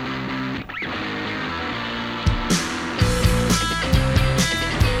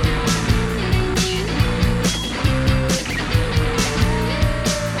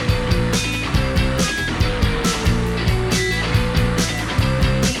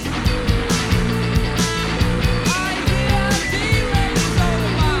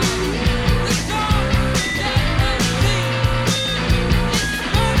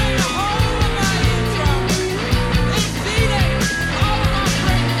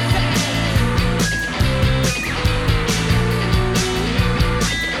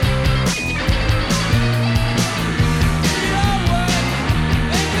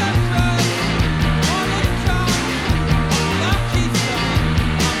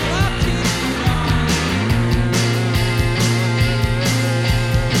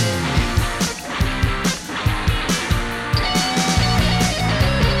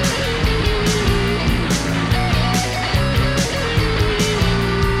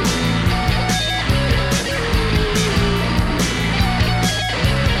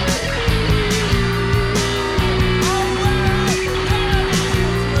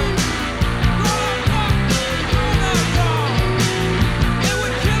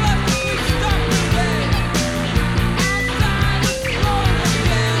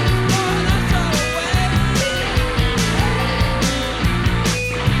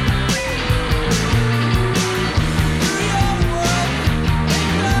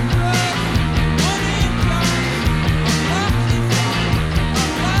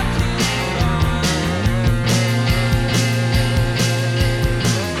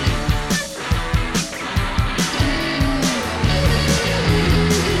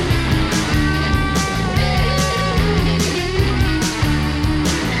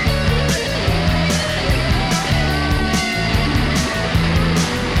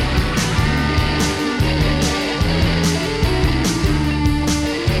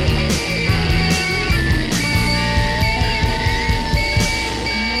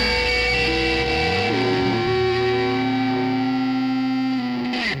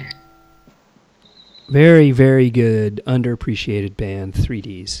 Very, very good, underappreciated band,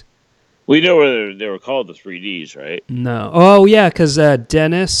 3Ds. We know whether they were called the 3Ds, right? No. Oh, yeah, because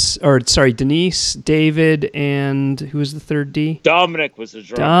Denise, David, and who was the third D? Dominic was the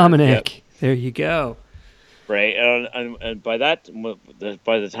drummer. Dominic. Yep. There you go. Right, and by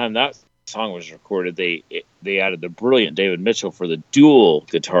the time that song was recorded, they added the brilliant David Mitchell for the dual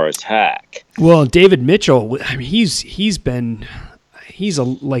guitar attack. Well, David Mitchell, I mean, he's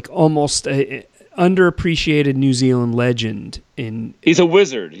almost a underappreciated New Zealand legend. He's a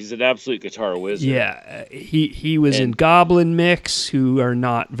wizard. He's an absolute guitar wizard. Yeah, he was in Goblin Mix, who are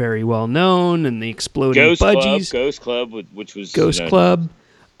not very well known, and the Exploding Budgies, Ghost Club, which was Ghost Club.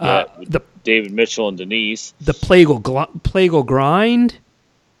 The David Mitchell and Denise. The Plagal Grind.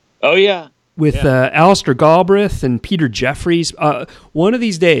 Oh yeah, with Alistair Galbraith and Peter Jeffries. One of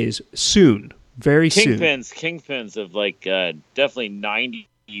these days, soon, very soon. Kingpins of like definitely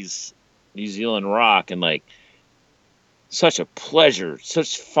 90s New Zealand rock, and like such a pleasure,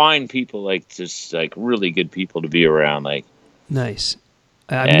 such fine people, like just like really good people to be around. Like nice.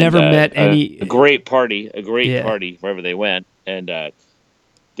 I've never met any a great party wherever they went, and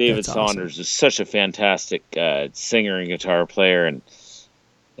David That's Saunders is such a fantastic singer and guitar player,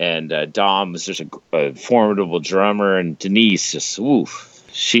 and Dom is just a formidable drummer, and Denise just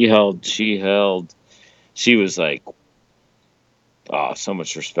she was like, oh, so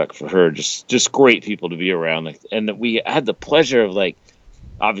much respect for her. Just great people to be around, like, and that we had the pleasure of like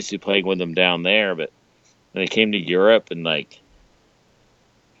obviously playing with them down there, but when they came to Europe and like,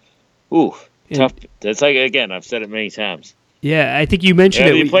 tough. That's like, again, I've said it many times. Yeah, I think you mentioned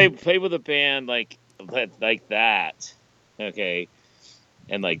it. You play with a band like that, okay,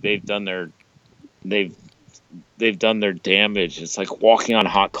 and like they've done their damage. It's like walking on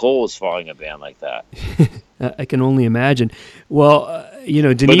hot coals following a band like that. I can only imagine. Well,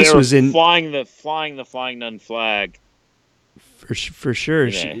 Denise was in flying the Flying Nun flag. For sure.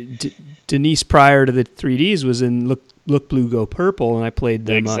 Yeah. Denise, prior to the 3Ds, was in Look Blue Go Purple, and I played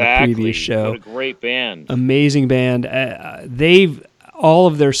them on a previous show. What a great band! Amazing band. All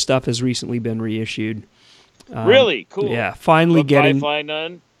of their stuff has recently been reissued. Really cool. Yeah, finally getting. Fly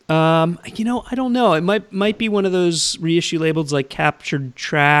Nun. I don't know. It might be one of those reissue labels like Captured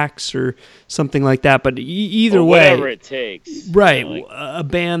Tracks or something like that. But either way, whatever it takes, right? A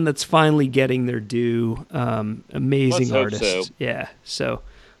band that's finally getting their due. Amazing artists. So. Yeah. So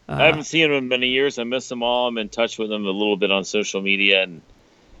I haven't seen them in many years. I miss them all. I'm in touch with them a little bit on social media and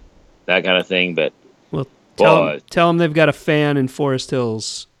that kind of thing. But tell them they've got a fan in Forest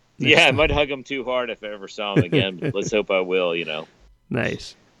Hills. Yeah, I might hug them too hard if I ever saw them again. But let's hope I will.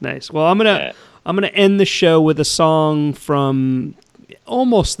 Nice. Well, I'm gonna end the show with a song from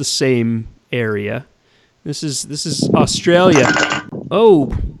almost the same area. This is Australia.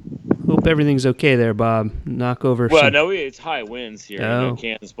 Oh, hope everything's okay there, Bob. Knock over. Well, no, it's high winds here. Oh.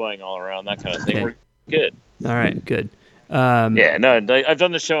 Cans blowing all around, that kind of thing. Okay. We're good. All right, good. I've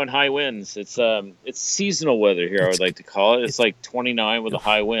done the show in high winds. It's seasonal weather here. I would like to call it. It's like 29 with a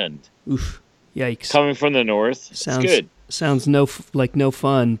high wind. Oof! Yikes! Coming from the north. It's good. Sounds no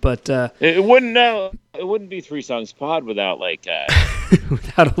fun, but it wouldn't be Three Songs Pod without like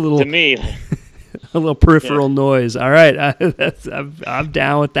without a little, to me, a little peripheral noise. All right, I'm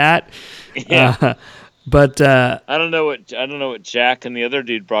down with that. Yeah. But I don't know what Jack and the other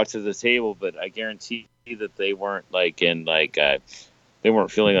dude brought to the table, but I guarantee that they weren't they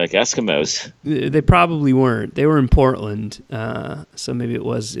weren't feeling like Eskimos. They probably weren't. They were in Portland, so maybe it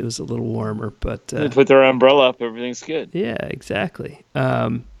was a little warmer. But they put their umbrella up. Everything's good. Yeah, exactly.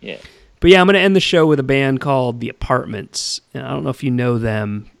 Yeah. But yeah, I'm going to end the show with a band called The Apartments. And I don't know if you know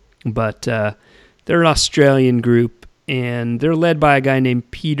them, but they're an Australian group, and they're led by a guy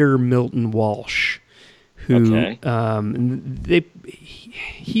named Peter Milton Walsh, who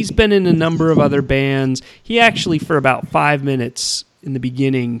he's been in a number of other bands. He actually, for about 5 minutes in the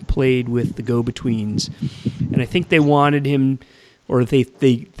beginning, played with the Go-Betweens, and I think they wanted him, or they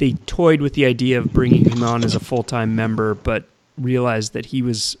toyed with the idea of bringing him on as a full-time member, but realized that he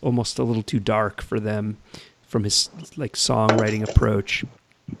was almost a little too dark for them from his like songwriting approach.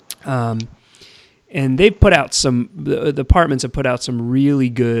 And they've put out the Apartments have put out some really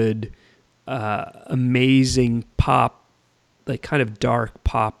good, amazing pop, like kind of dark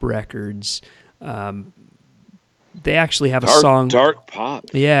pop records. They actually have a song. Dark pop.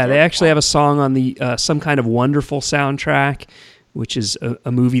 Yeah, they actually have a song on the Some Kind of Wonderful soundtrack, which is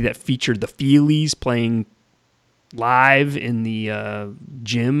a movie that featured the Feelies playing live in the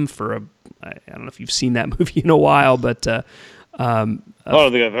gym for I don't know if you've seen that movie in a while, but I don't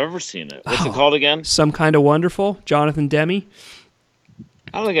think I've ever seen it. What's it called again? Some Kind of Wonderful, Jonathan Demme.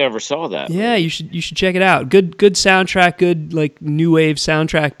 I don't think I ever saw that. Yeah, you should check it out. Good soundtrack, good like new wave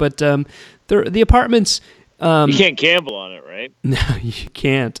soundtrack. But the Apartments. You can't gamble on it, right? No, you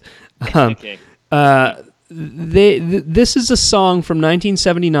can't. Okay. this is a song from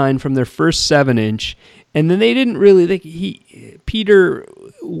 1979 from their first 7-inch, and then they didn't really. Peter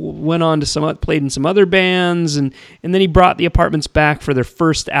went on to played in some other bands, and then he brought the Apartments back for their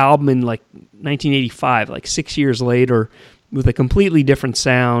first album in like 1985, like 6 years later, with a completely different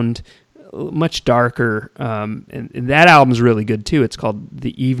sound, much darker, and that album's really good too. It's called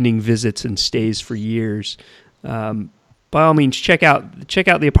The Evening Visits and Stays for Years. By all means, check out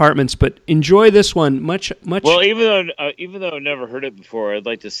the Apartments, but enjoy this one much. Well, even though I've never heard it before, I'd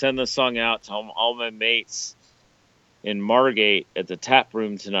like to send this song out to all my mates in Margate at the Tap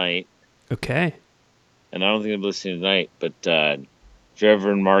Room tonight. Okay. And I don't think I'm listening tonight, but if you're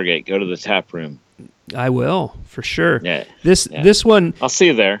ever in Margate, go to the Tap Room. I will, for sure. Yeah. This one, I'll see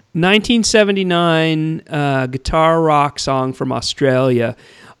you there. 1979 guitar rock song from Australia.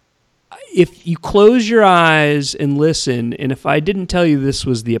 If you close your eyes and listen, and if I didn't tell you this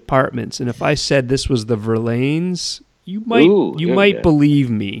was the Apartments, and if I said this was the Verlaines, you might believe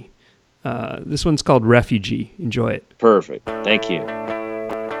me. This one's called Refugee. Enjoy it. Perfect. Thank you.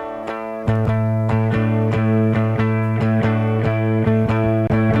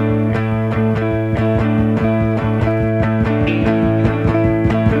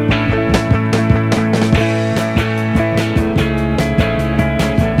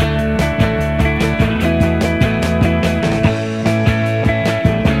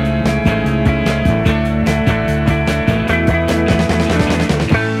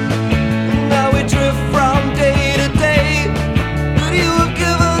 Now we drift from day to day, but you have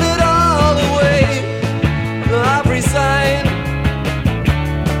given it all away. I've resigned,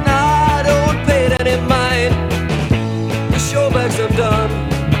 now I don't pay it any mind. The showbacks are done,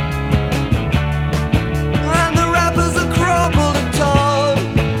 and the rappers are crumpled and torn.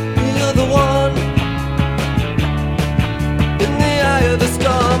 You're the one in the eye of the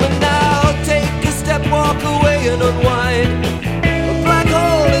storm, and now take a step, walk away and unwind. A black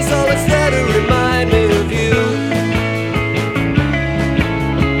hole is all that's there to remind me of you.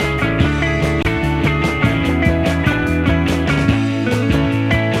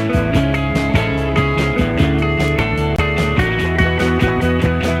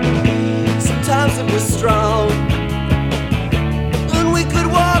 Sometimes it was strong, and we could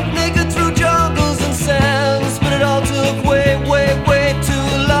walk naked through jungles and sands, but it all took way, way, way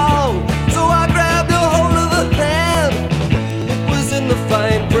too long. So I grabbed a hold of a hand, it was in the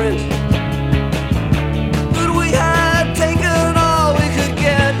fine print, but we had taken all we could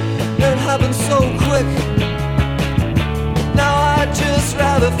get, and happened so quick. Now I'd just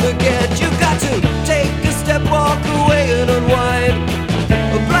rather forget. You got to take a step, walk away and unwind.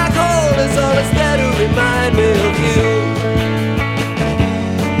 A black hole is all that's there to remind me of you.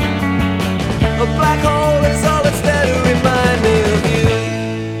 A black hole is all that's there to remind me of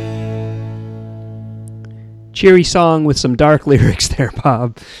you. Cheery song with some dark lyrics there,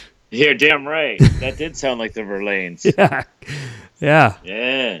 Bob. You're damn right. That did sound like the Verlaines. Yeah.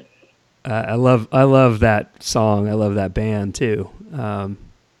 Yeah. I love that song. I love that band too.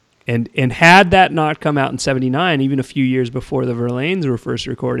 And had that not come out in '79, even a few years before the Verlaines were first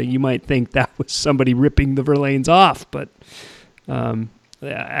recording, you might think that was somebody ripping the Verlaines off. But I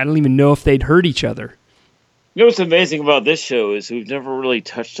don't even know if they'd heard each other. You know what's amazing about this show is we've never really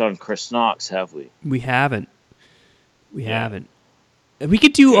touched on Chris Knox, have we? We haven't. We haven't. We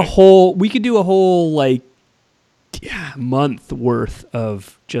could do a whole like month worth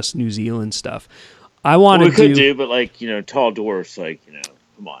of just New Zealand stuff. We could do, but like, Tall Dwarfs, like,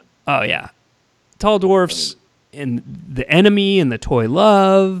 come on. Oh yeah, Tall Dwarfs and The Enemy and the Toy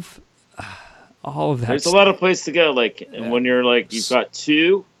Love, all of that. There's a lot of places to go. Like, and when you're like, you got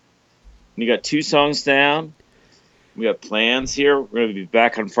two songs down. We got plans here. We're going to be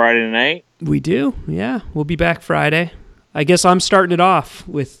back on Friday night. We do, yeah. We'll be back Friday. I guess I'm starting it off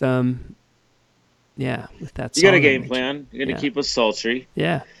with with that song. You got a game plan. You're going to keep us sultry.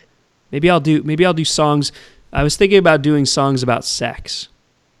 Yeah. Maybe I'll do songs. I was thinking about doing songs about sex.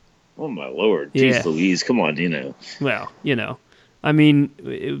 Oh my Lord. Jeez Louise, come on, Well, I mean,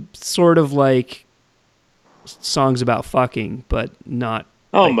 it's sort of like songs about fucking, but not.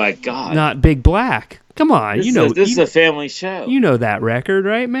 Oh my God. Not Big Black. Come on, this is a family show. You know that record,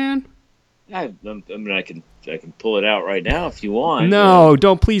 right, man? I mean, I can pull it out right now if you want. No,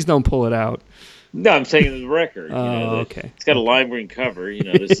 please don't pull it out. No, I'm saying the record. Okay. It's got a lime green cover.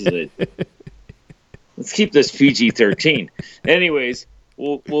 This is Let's keep this PG-13. Anyways,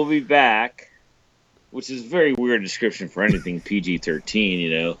 we'll be back, which is a very weird description for anything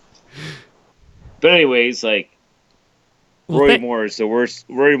PG-13. But anyways, like. Roy Moore is the worst.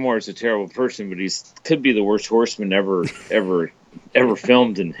 Roy Moore is a terrible person, but could be the worst horseman ever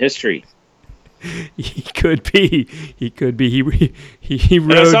filmed in history. He could be. He could be. He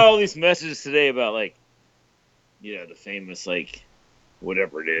And I rode. saw all these messages today about like, the famous like,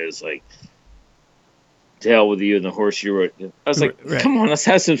 whatever it is, like, to hell with you and the horse you rode. I was like, Right. come on, let's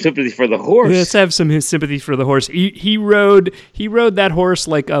have some sympathy for the horse. Let's have some sympathy for the horse. He rode that horse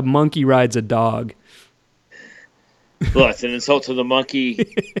like a monkey rides a dog. Well, it's an insult to the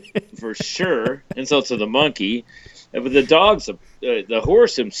monkey for sure. Insult to the monkey, but the the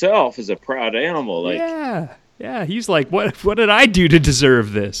horse himself is a proud animal. Like, yeah. He's like, what did I do to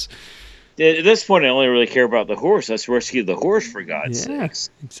deserve this? at this point, I only really care about the horse. Let's rescue the horse, for God's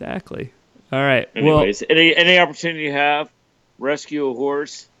sakes. Exactly. All right. Anyways, any opportunity you have, rescue a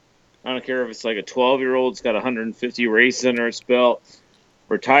horse. I don't care if it's like a 12-year-old's got 150 races under its belt.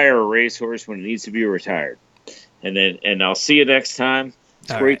 Retire a racehorse when it needs to be retired. And I'll see you next time.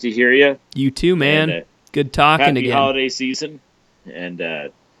 It's All great right. to hear you. You too, man. And, Good talking happy again. holiday season. And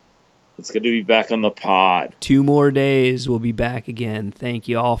it's good to be back on the pod. 2 more days. We'll be back again. Thank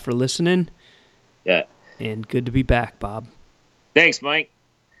you all for listening. Yeah. And good to be back, Bob. Thanks, Mike.